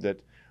with them,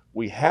 that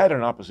we had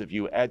an opposite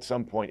view at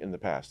some point in the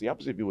past. The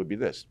opposite view would be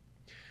this,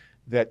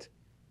 that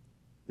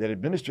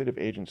administrative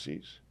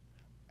agencies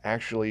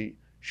actually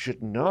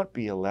should not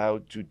be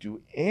allowed to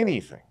do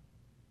anything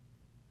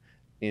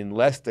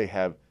unless they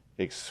have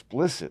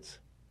explicit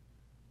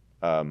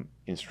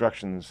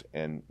instructions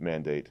and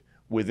mandate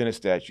within a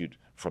statute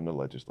from the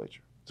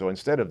legislature. So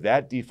instead of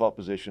that default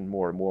position,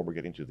 more and more we're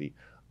getting to the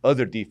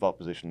other default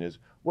position is,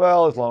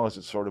 well, as long as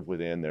it's sort of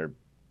within their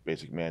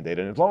basic mandate,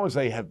 and as long as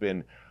they have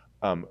been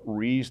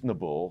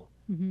reasonable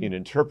in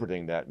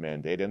interpreting that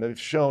mandate, and they've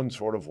shown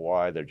sort of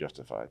why they're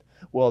justified,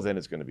 well, then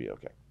it's going to be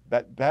okay.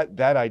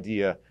 That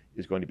idea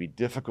is going to be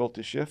difficult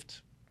to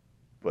shift,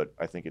 but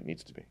I think it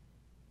needs to be.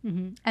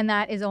 And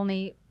that is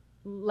only,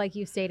 like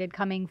you stated,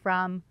 coming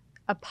from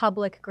a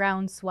public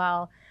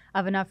groundswell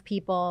of enough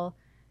people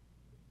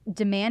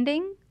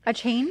demanding a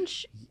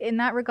change in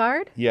that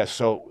regard? Yes.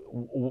 So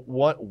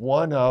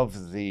one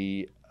of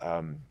the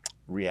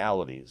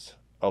realities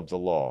of the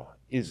law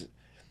is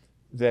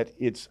that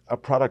it's a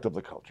product of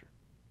the culture.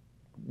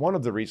 One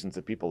of the reasons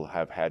that people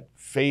have had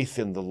faith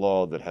in the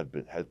law that has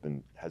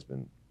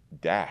been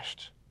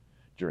dashed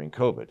during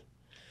COVID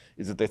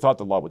is that they thought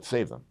the law would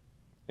save them.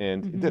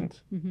 And it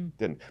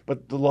didn't.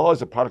 But the law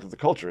is a product of the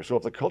culture. So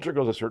if the culture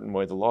goes a certain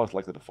way, the law is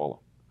likely to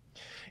follow.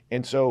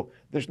 And so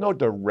there's no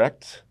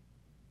direct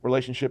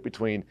relationship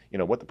between,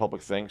 what the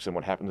public thinks and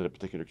what happens in a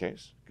particular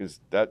case, because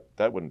that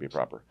wouldn't be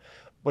proper.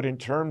 But in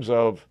terms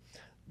of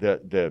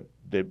the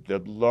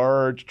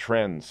large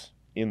trends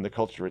in the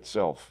culture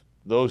itself,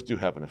 those do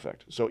have an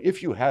effect. So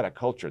if you had a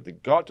culture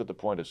that got to the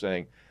point of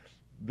saying,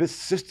 this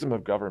system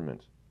of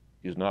government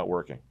is not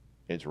working,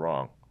 it's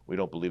wrong, we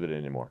don't believe it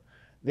anymore,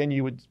 then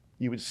you would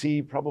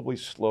see probably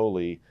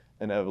slowly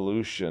an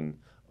evolution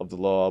of the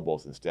law,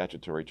 both in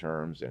statutory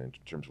terms and in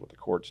terms of what the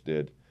courts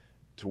did,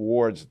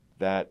 towards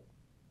that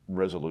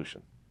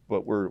resolution.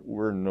 But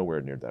we're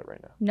nowhere near that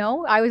right now.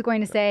 No, I was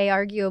going to say,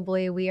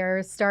 arguably, we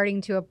are starting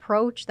to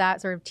approach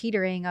that sort of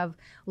teetering of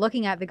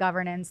looking at the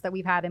governance that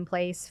we've had in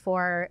place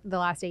for the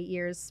last 8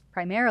 years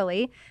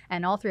primarily,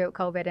 and all throughout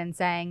COVID, and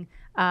saying,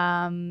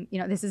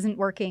 this isn't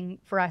working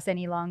for us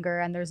any longer,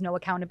 and there's no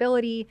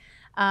accountability.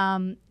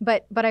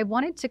 But I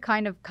wanted to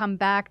kind of come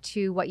back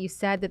to what you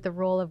said, that the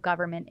role of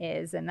government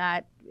is, and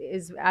that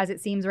is, as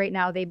it seems right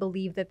now, they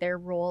believe that their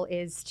role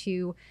is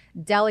to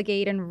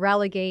delegate and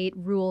relegate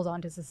rules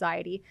onto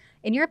society.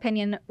 In your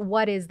opinion,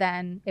 what is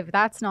then, if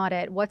that's not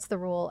it, what's the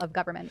role of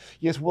government?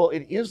 Yes, well,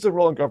 it is the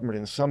role of government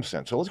in some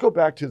sense. So let's go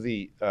back to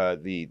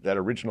that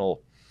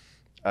original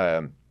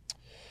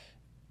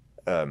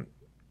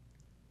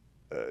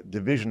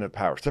division of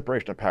power,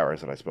 separation of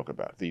powers that I spoke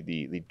about,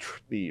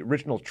 the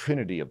original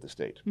trinity of the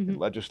state,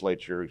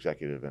 legislature,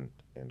 executive,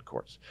 and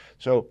courts.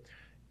 So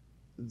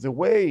the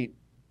way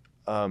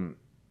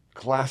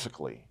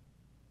classically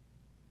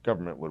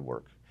government would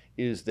work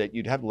is that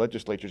you'd have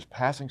legislatures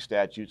passing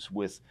statutes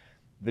with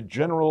the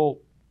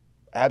general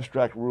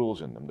abstract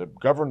rules in them that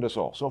governed us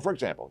all. So, for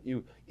example,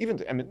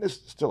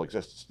 this still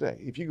exists today.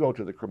 If you go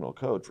to the criminal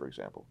code, for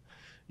example,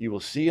 you will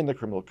see in the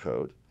criminal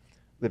code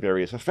the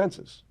various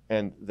offenses,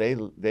 and they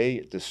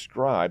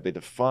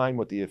define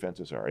what the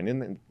offenses are, and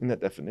in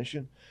that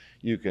definition,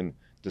 you can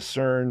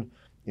discern,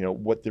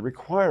 what the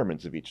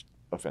requirements of each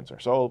offense are.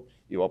 So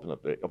you open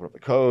up the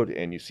code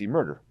and you see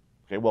murder.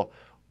 Okay, well,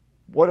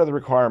 what are the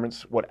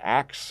requirements? What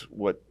acts,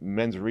 what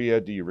mens rea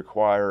do you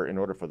require in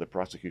order for the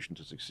prosecution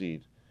to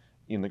succeed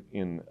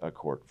in a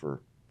court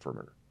for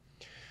murder?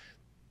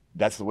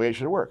 That's the way it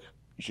should work.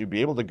 You should be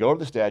able to go to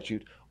the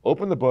statute,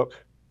 open the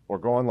book, or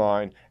go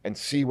online and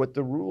see what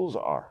the rules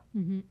are.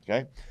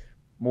 Okay?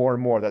 More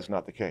and more, that's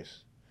not the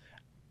case.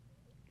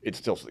 It's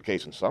still the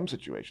case in some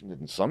situations,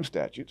 in some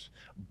statutes,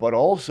 but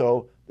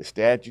also the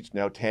statutes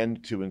now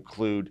tend to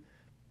include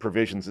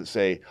provisions that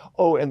say,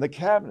 oh, and the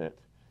cabinet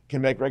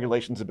can make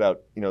regulations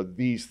about,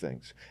 these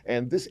things,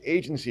 and this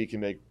agency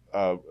can make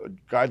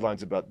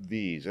guidelines about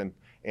these, and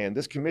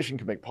this commission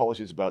can make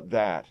policies about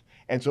that.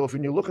 And so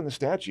when you look in the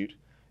statute,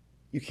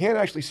 you can't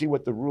actually see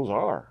what the rules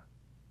are,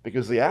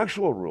 because the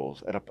actual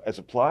rules, as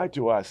applied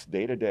to us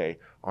day to day,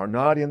 are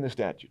not in the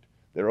statute.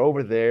 They're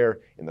over there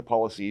in the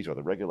policies or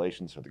the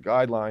regulations or the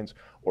guidelines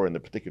or in the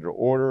particular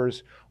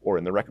orders or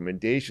in the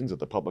recommendations of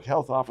the public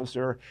health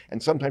officer.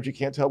 And sometimes you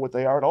can't tell what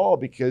they are at all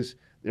because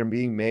they're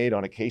being made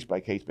on a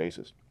case-by-case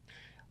basis.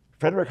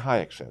 Frederick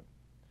Hayek said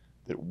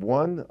that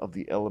one of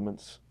the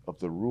elements of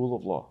the rule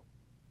of law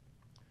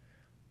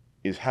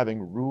is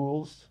having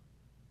rules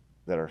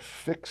that are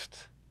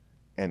fixed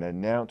and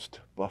announced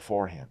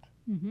beforehand.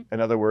 In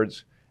other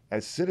words,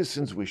 as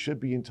citizens, we should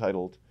be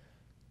entitled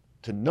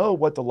to know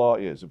what the law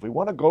is. If we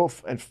want to go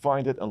and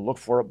find it and look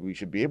for it, we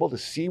should be able to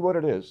see what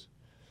it is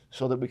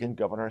so that we can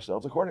govern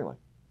ourselves accordingly.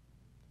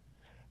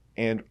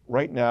 And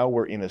right now,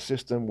 we're in a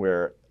system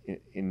where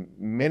in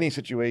many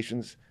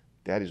situations,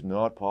 that is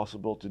not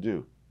possible to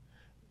do,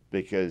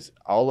 because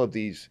all of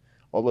these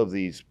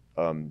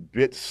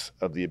bits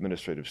of the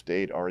administrative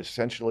state are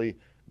essentially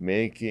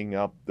making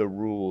up the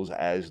rules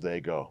as they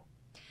go.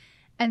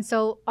 And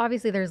so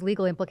obviously there's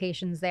legal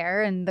implications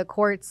there, and the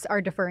courts are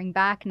deferring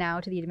back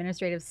now to the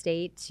administrative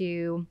state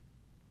to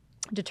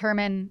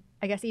determine,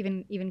 I guess,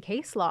 even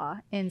case law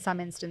in some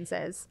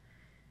instances.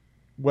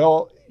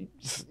 Well,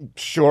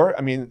 sure.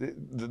 I mean,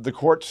 the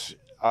courts.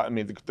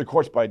 The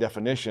courts by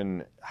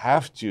definition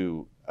have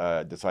to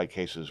decide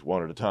cases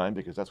one at a time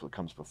because that's what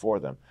comes before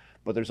them.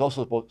 But there's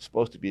also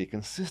supposed to be a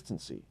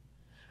consistency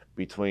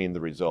between the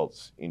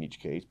results in each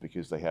case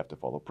because they have to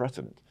follow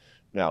precedent.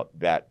 Now,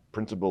 that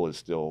principle is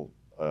still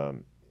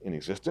in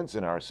existence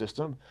in our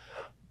system,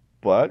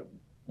 but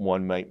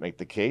one might make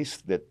the case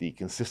that the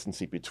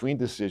consistency between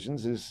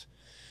decisions is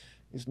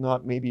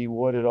not maybe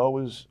what it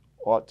always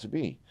ought to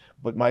be.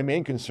 But my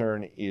main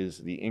concern is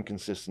the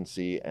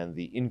inconsistency and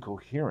the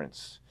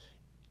incoherence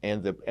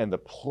and the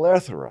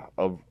plethora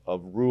of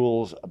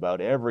rules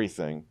about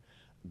everything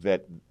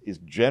that is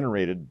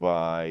generated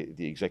by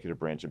the executive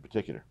branch in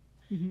particular,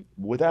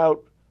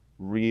 without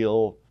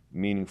real,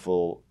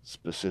 meaningful,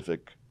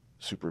 specific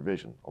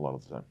supervision a lot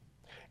of the time.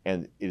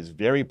 And it is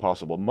very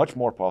possible, much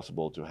more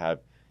possible, to have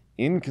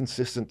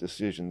inconsistent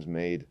decisions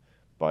made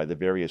by the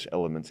various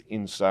elements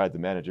inside the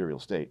managerial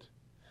state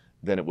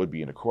than it would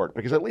be in a court.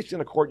 Because at least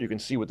in a court, you can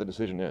see what the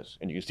decision is,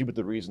 and you can see what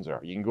the reasons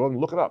are. You can go and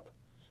look it up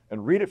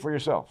and read it for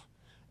yourself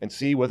and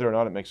see whether or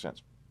not it makes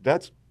sense.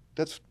 That's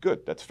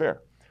good, that's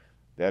fair.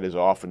 That is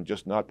often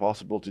just not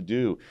possible to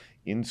do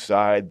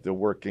inside the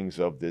workings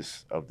of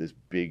this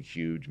big,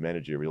 huge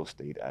managerial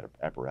state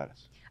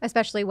apparatus.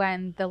 Especially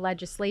when the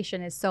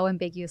legislation is so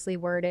ambiguously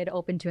worded,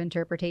 open to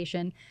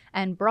interpretation,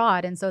 and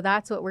broad. And so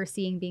that's what we're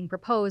seeing being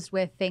proposed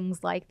with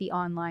things like the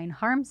online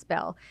harms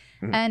bill.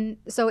 And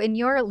so in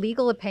your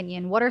legal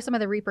opinion, what are some of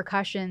the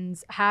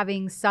repercussions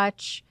having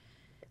such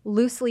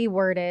loosely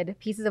worded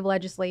pieces of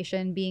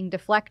legislation being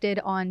deflected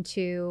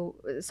onto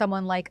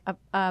someone like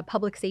a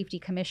public safety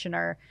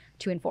commissioner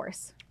to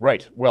enforce?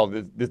 Right. Well,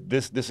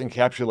 this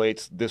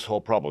encapsulates this whole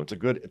problem.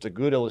 It's a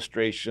good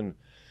illustration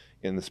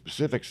in the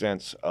specific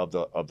sense of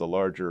the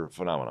larger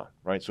phenomena,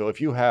 right? So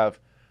if you have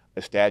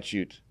a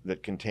statute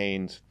that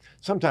contains,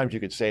 sometimes you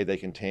could say they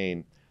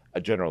contain a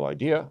general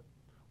idea,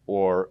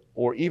 or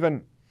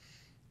even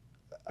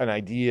an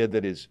idea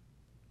that is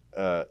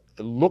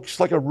it looks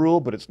like a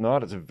rule, but it's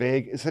not. It's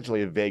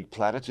essentially a vague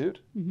platitude,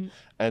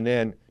 and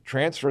then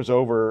transfers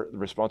over the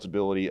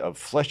responsibility of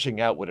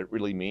fleshing out what it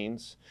really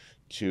means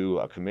to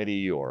a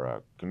committee or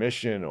a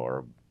commission,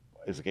 or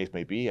as the case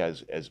may be,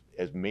 as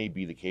may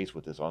be the case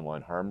with this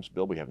online harms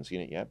bill. We haven't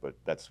seen it yet, but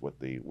that's what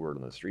the word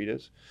on the street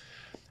is.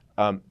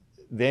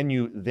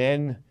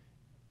 Then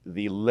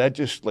the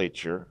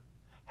legislature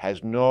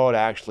has not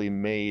actually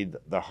made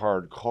the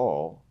hard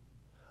call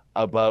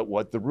about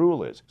what the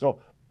rule is. So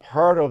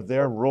part of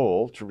their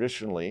role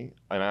traditionally,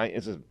 and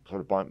this is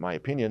sort of my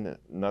opinion,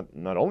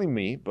 not only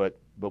me, but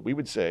we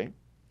would say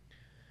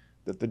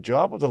that the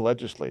job of the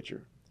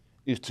legislature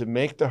is to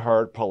make the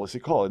hard policy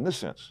call. In this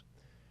sense,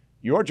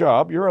 your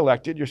job, you're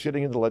elected, you're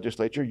sitting in the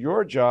legislature,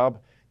 your job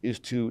is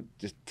to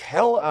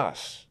tell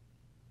us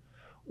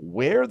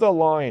where the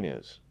line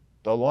is,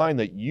 the line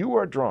that you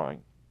are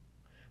drawing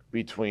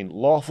between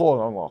lawful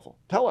and unlawful.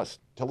 Tell us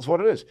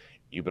what it is.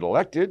 You've been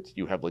elected,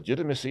 you have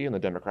legitimacy in the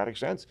democratic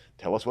sense,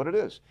 tell us what it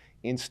is.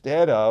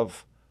 Instead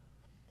of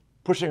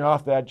pushing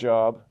off that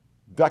job,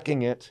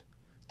 ducking it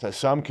to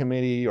some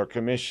committee or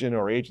commission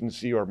or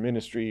agency or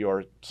ministry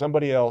or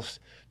somebody else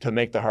to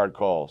make the hard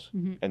calls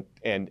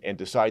and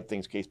decide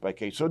things case by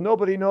case. So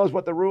nobody knows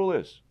what the rule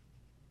is.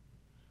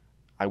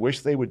 I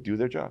wish they would do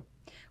their job.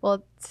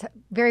 Well, it's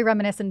very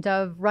reminiscent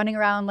of running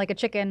around like a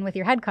chicken with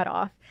your head cut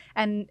off.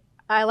 And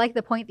I like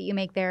the point that you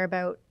make there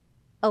about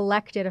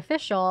elected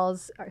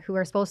officials who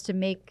are supposed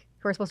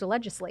to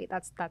legislate.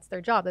 That's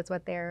their job. That's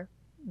what they're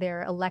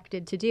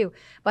elected to do.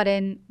 But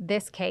in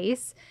this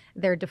case,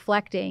 they're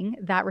deflecting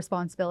that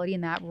responsibility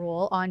and that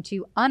role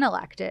onto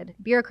unelected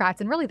bureaucrats.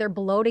 And really, they're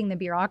bloating the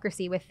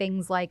bureaucracy with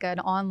things like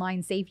an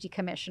online safety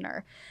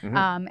commissioner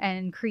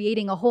and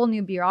creating a whole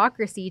new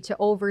bureaucracy to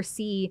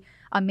oversee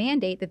a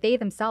mandate that they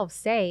themselves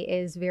say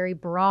is very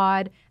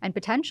broad and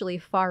potentially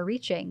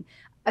far-reaching.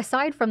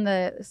 Aside from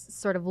the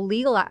sort of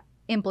legal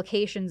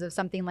implications of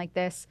something like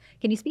this,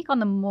 can you speak on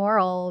the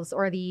morals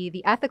or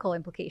the ethical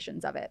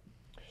implications of it?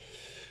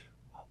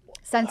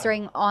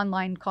 Censoring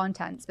online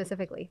content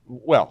specifically.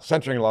 Well,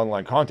 censoring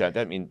online content,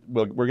 that means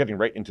we're getting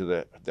right into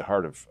the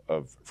heart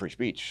of free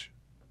speech,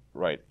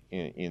 right,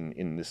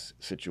 in this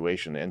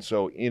situation. And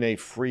so in a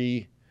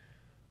free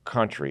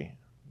country,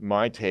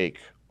 my take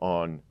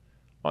on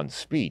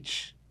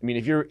speech, I mean,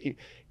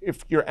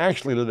 if you're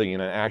actually living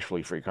in an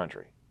actually free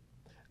country,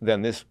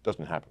 then this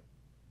doesn't happen,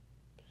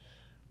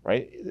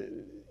 right?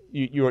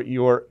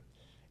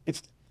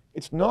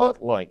 It's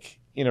not like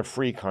in a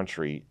free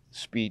country,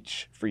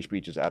 free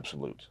speech is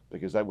absolute,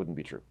 because that wouldn't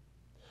be true.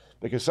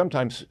 Because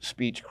sometimes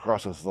speech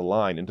crosses the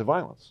line into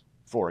violence.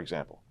 For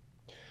example,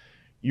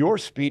 your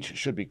speech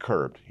should be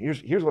curbed.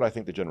 Here's what I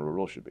think the general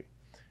rule should be.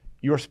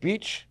 Your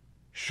speech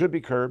should be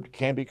curbed,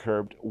 can be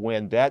curbed,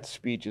 when that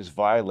speech is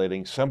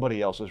violating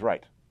somebody else's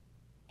right.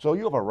 So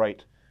you have a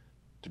right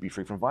to be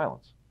free from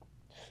violence.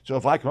 So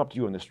if I come up to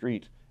you in the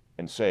street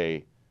and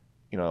say,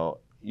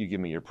 you give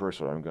me your purse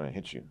or I'm going to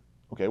hit you.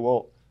 Okay,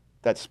 well,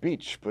 that's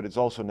speech, but it's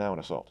also now an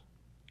assault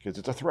because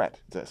it's a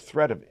threat. It's a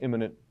threat of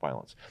imminent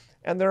violence.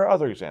 And there are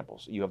other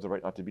examples. You have the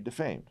right not to be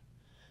defamed.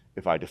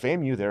 If I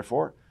defame you,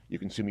 therefore, you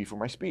can sue me for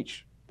my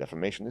speech.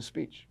 Defamation is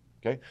speech.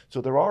 Okay,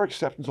 so there are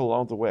exceptions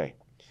along the way.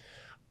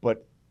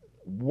 But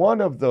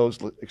one of those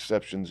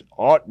exceptions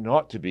ought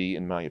not to be,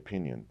 in my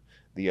opinion,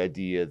 the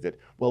idea that,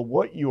 well,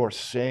 what you're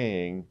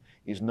saying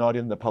is not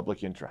in the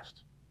public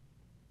interest.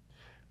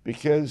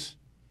 Because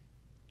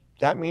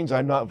that means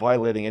I'm not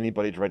violating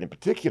anybody's right in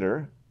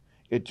particular.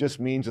 It just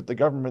means that the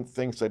government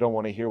thinks they don't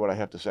want to hear what I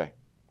have to say.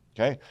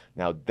 Okay?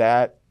 Now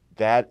that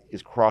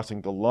is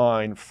crossing the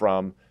line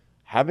from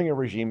having a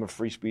regime of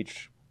free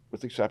speech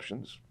with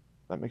exceptions,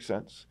 that makes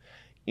sense,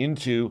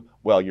 into,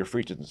 well, your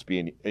speech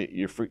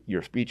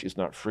is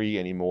not free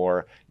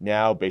anymore.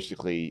 Now,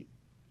 basically,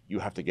 you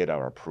have to get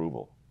our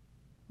approval.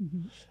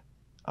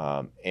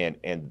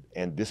 And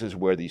this is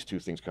where these two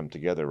things come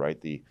together, right?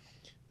 The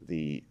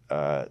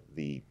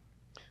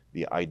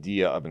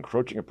idea of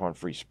encroaching upon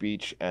free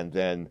speech, and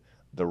then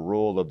the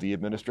role of the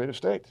administrative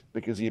state,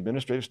 because the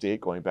administrative state,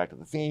 going back to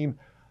the theme,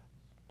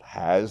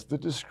 has the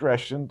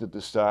discretion to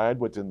decide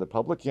what's in the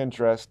public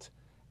interest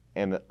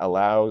and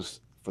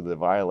allows for the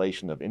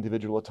violation of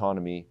individual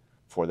autonomy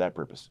for that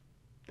purpose.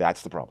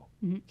 That's the problem.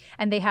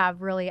 And they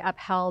have really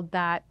upheld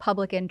that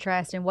public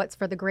interest and what's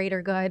for the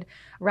greater good,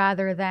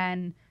 rather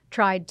than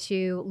tried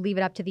to leave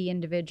it up to the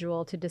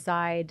individual to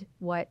decide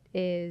what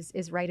is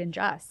right and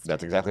just.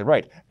 That's exactly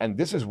right. And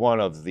this is one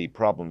of the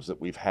problems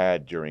that we've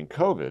had during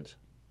COVID.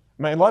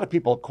 I mean, a lot of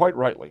people, quite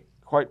rightly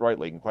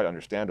and quite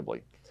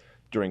understandably,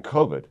 during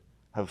COVID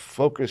have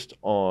focused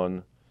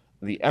on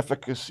the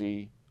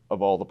efficacy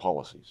of all the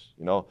policies.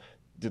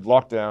 Did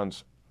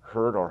lockdowns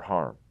hurt or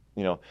harm?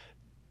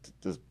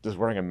 Does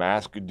wearing a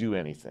mask do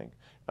anything?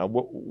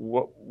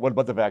 What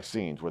about the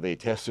vaccines? Were they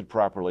tested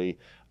properly?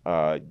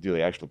 Do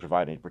they actually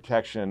provide any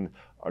protection,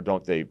 or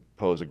don't they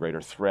pose a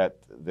greater threat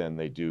than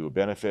they do a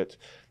benefit?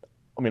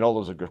 I mean, all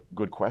those are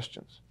good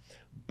questions.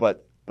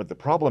 But the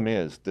problem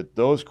is that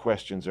those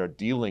questions are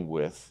dealing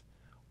with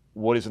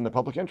what is in the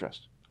public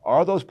interest.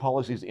 Are those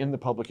policies in the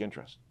public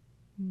interest?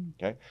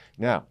 Okay.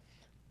 Now,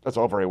 that's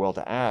all very well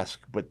to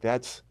ask, but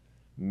that's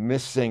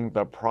missing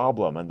the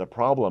problem. And the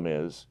problem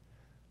is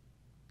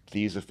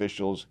these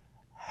officials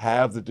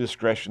have the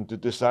discretion to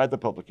decide the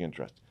public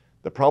interest.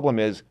 The problem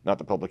is not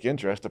the public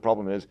interest. The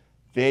problem is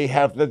they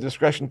have the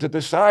discretion to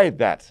decide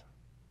that.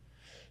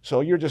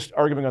 So you're just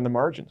arguing on the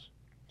margins.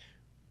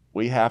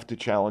 We have to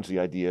challenge the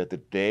idea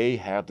that they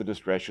have the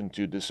discretion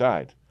to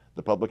decide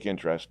the public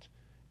interest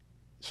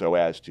so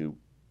as to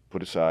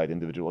put aside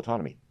individual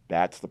autonomy.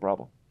 That's the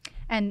problem.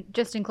 And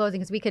just in closing,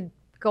 because we could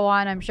go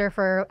on, I'm sure,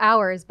 for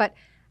hours, but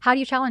how do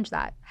you challenge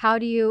that? How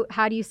do you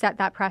set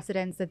that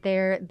precedence that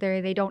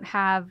they don't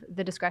have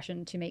the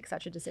discretion to make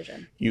such a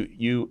decision?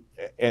 You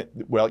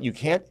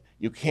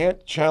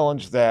can't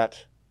challenge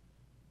that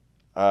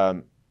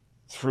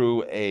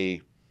through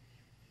a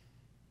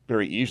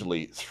very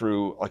easily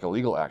through like a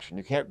legal action.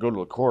 You can't go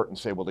to a court and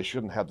say, well, they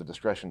shouldn't have the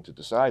discretion to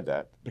decide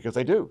that, because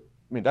they do.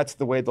 I mean, that's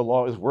the way the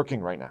law is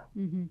working right now.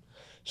 Mm-hmm.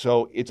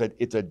 So it's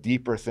a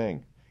deeper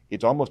thing.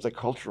 It's almost a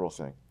cultural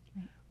thing.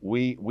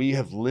 Right. We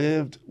have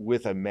lived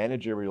with a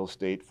managerial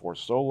state for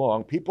so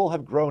long. People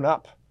have grown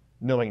up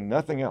knowing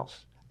nothing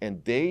else,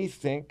 and they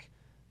think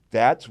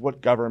that's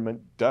what government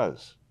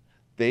does.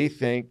 They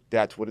think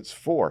that's what it's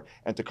for.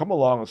 And to come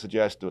along and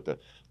suggest that the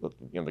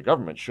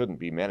government shouldn't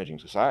be managing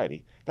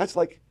society, that's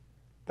like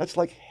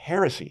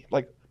heresy.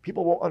 Like,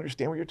 people won't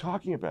understand what you're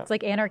talking about. It's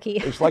like anarchy.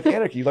 It's like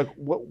anarchy. Like,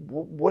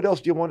 what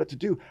else do you want it to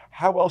do?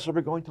 How else are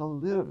we going to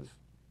live?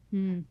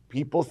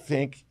 People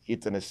think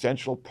it's an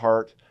essential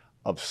part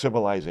of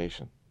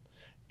civilization.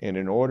 And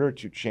in order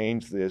to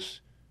change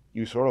this,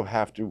 you sort of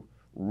have to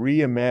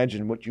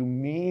reimagine what you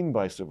mean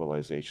by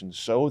civilization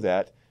so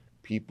that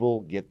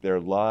people get their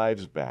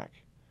lives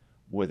back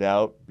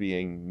without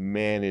being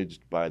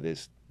managed by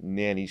this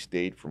nanny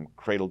state from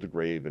cradle to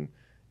grave in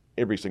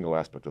every single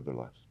aspect of their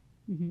lives.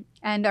 Mm-hmm.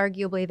 And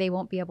arguably, they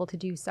won't be able to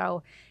do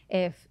so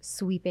if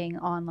sweeping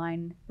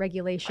online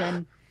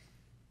regulation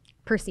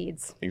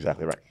proceeds.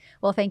 Exactly right.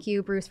 Well, thank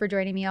you, Bruce, for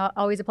joining me.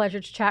 Always a pleasure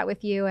to chat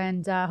with you,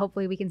 and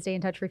hopefully we can stay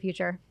in touch for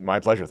future. My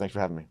pleasure. Thanks for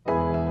having me.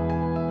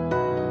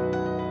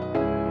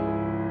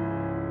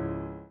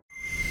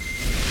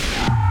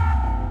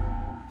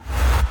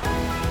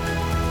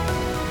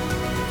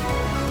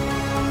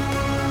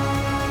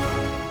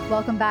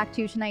 Welcome back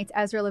to tonight's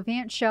Ezra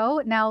Levant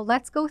Show. Now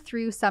let's go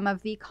through some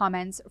of the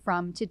comments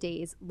from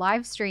today's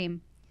live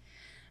stream.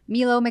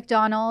 Milo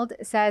McDonald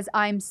says,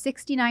 I'm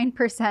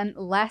 69%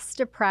 less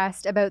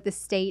depressed about the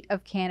state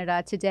of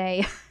Canada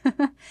today.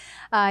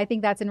 I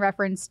think that's in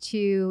reference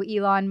to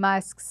Elon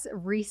Musk's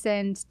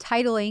recent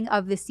titling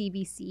of the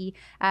CBC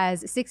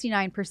as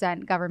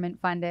 69%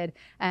 government funded.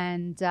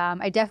 And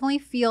I definitely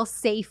feel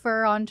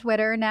safer on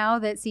Twitter now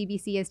that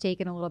CBC has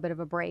taken a little bit of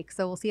a break.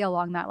 So we'll see how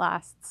long that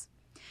lasts.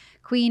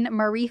 Queen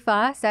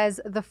Marifa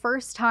says, the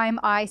first time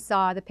I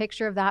saw the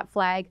picture of that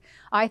flag,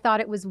 I thought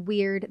it was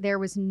weird. There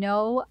was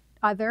no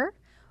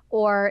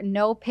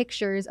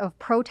pictures of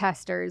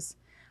protesters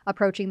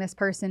approaching this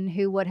person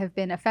who would have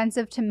been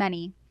offensive to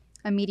many.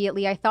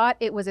 Immediately, I thought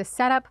it was a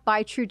setup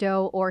by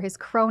Trudeau or his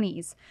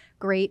cronies.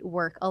 Great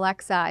work,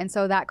 Alexa. And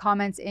so that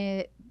comments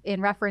in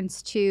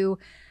reference to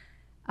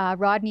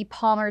Rodney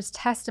Palmer's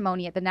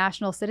testimony at the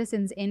National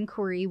Citizens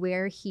Inquiry,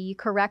 where he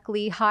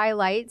correctly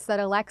highlights that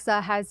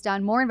Alexa has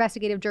done more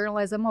investigative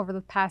journalism over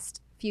the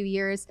past few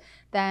years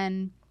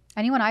than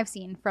anyone I've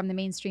seen from the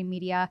mainstream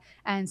media,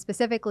 and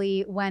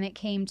specifically when it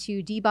came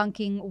to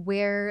debunking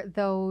where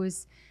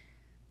those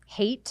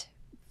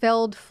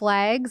hate-filled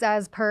flags,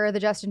 as per the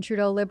Justin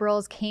Trudeau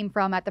Liberals, came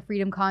from at the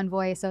Freedom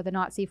Convoy, so the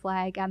Nazi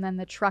flag, and then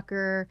the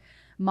trucker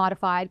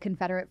modified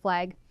Confederate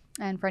flag.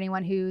 And for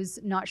anyone who's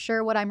not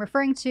sure what I'm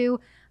referring to,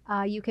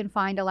 you can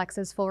find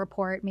Alexa's full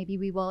report. Maybe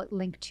we will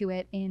link to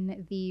it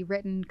in the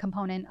written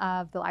component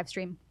of the live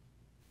stream.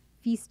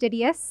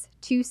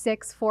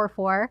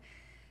 Fastidious2644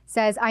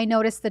 says, I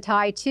noticed the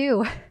tie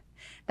too.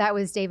 That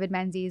was David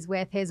Menzies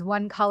with his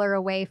one color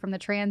away from the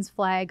trans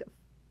flag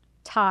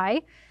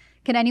tie.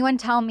 Can anyone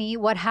tell me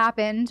what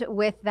happened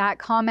with that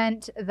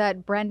comment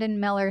that Brendan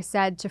Miller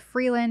said to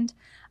Freeland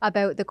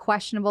about the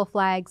questionable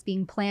flags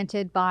being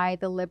planted by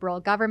the Liberal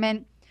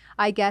government?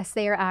 I guess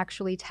they are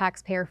actually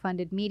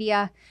taxpayer-funded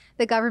media.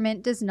 The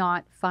government does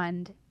not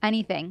fund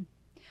anything.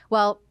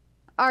 Well,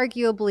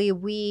 arguably,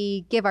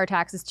 we give our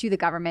taxes to the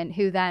government,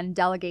 who then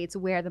delegates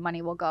where the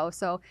money will go.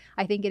 So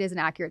I think it is an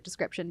accurate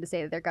description to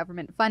say that they're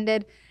government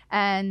funded.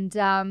 And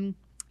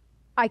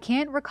I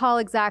can't recall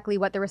exactly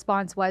what the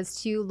response was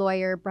to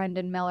lawyer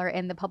Brendan Miller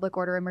in the Public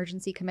Order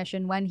Emergency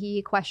Commission when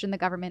he questioned the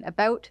government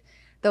about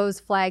those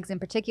flags in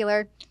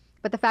particular.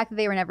 But the fact that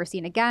they were never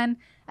seen again,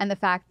 and the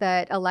fact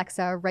that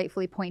Alexa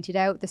rightfully pointed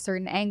out the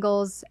certain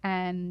angles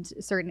and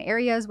certain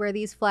areas where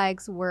these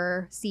flags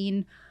were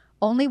seen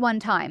only one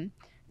time,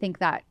 I think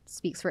that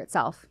speaks for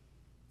itself.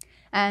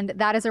 And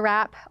that is a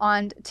wrap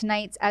on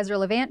tonight's Ezra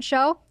Levant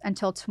Show.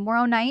 Until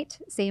tomorrow night,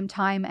 same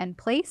time and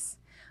place.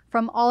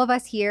 From all of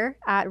us here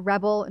at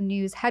Rebel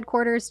News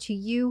headquarters to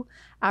you,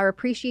 our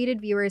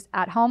appreciated viewers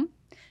at home,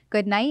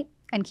 good night,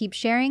 and keep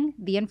sharing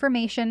the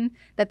information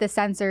that the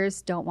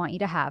censors don't want you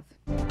to have.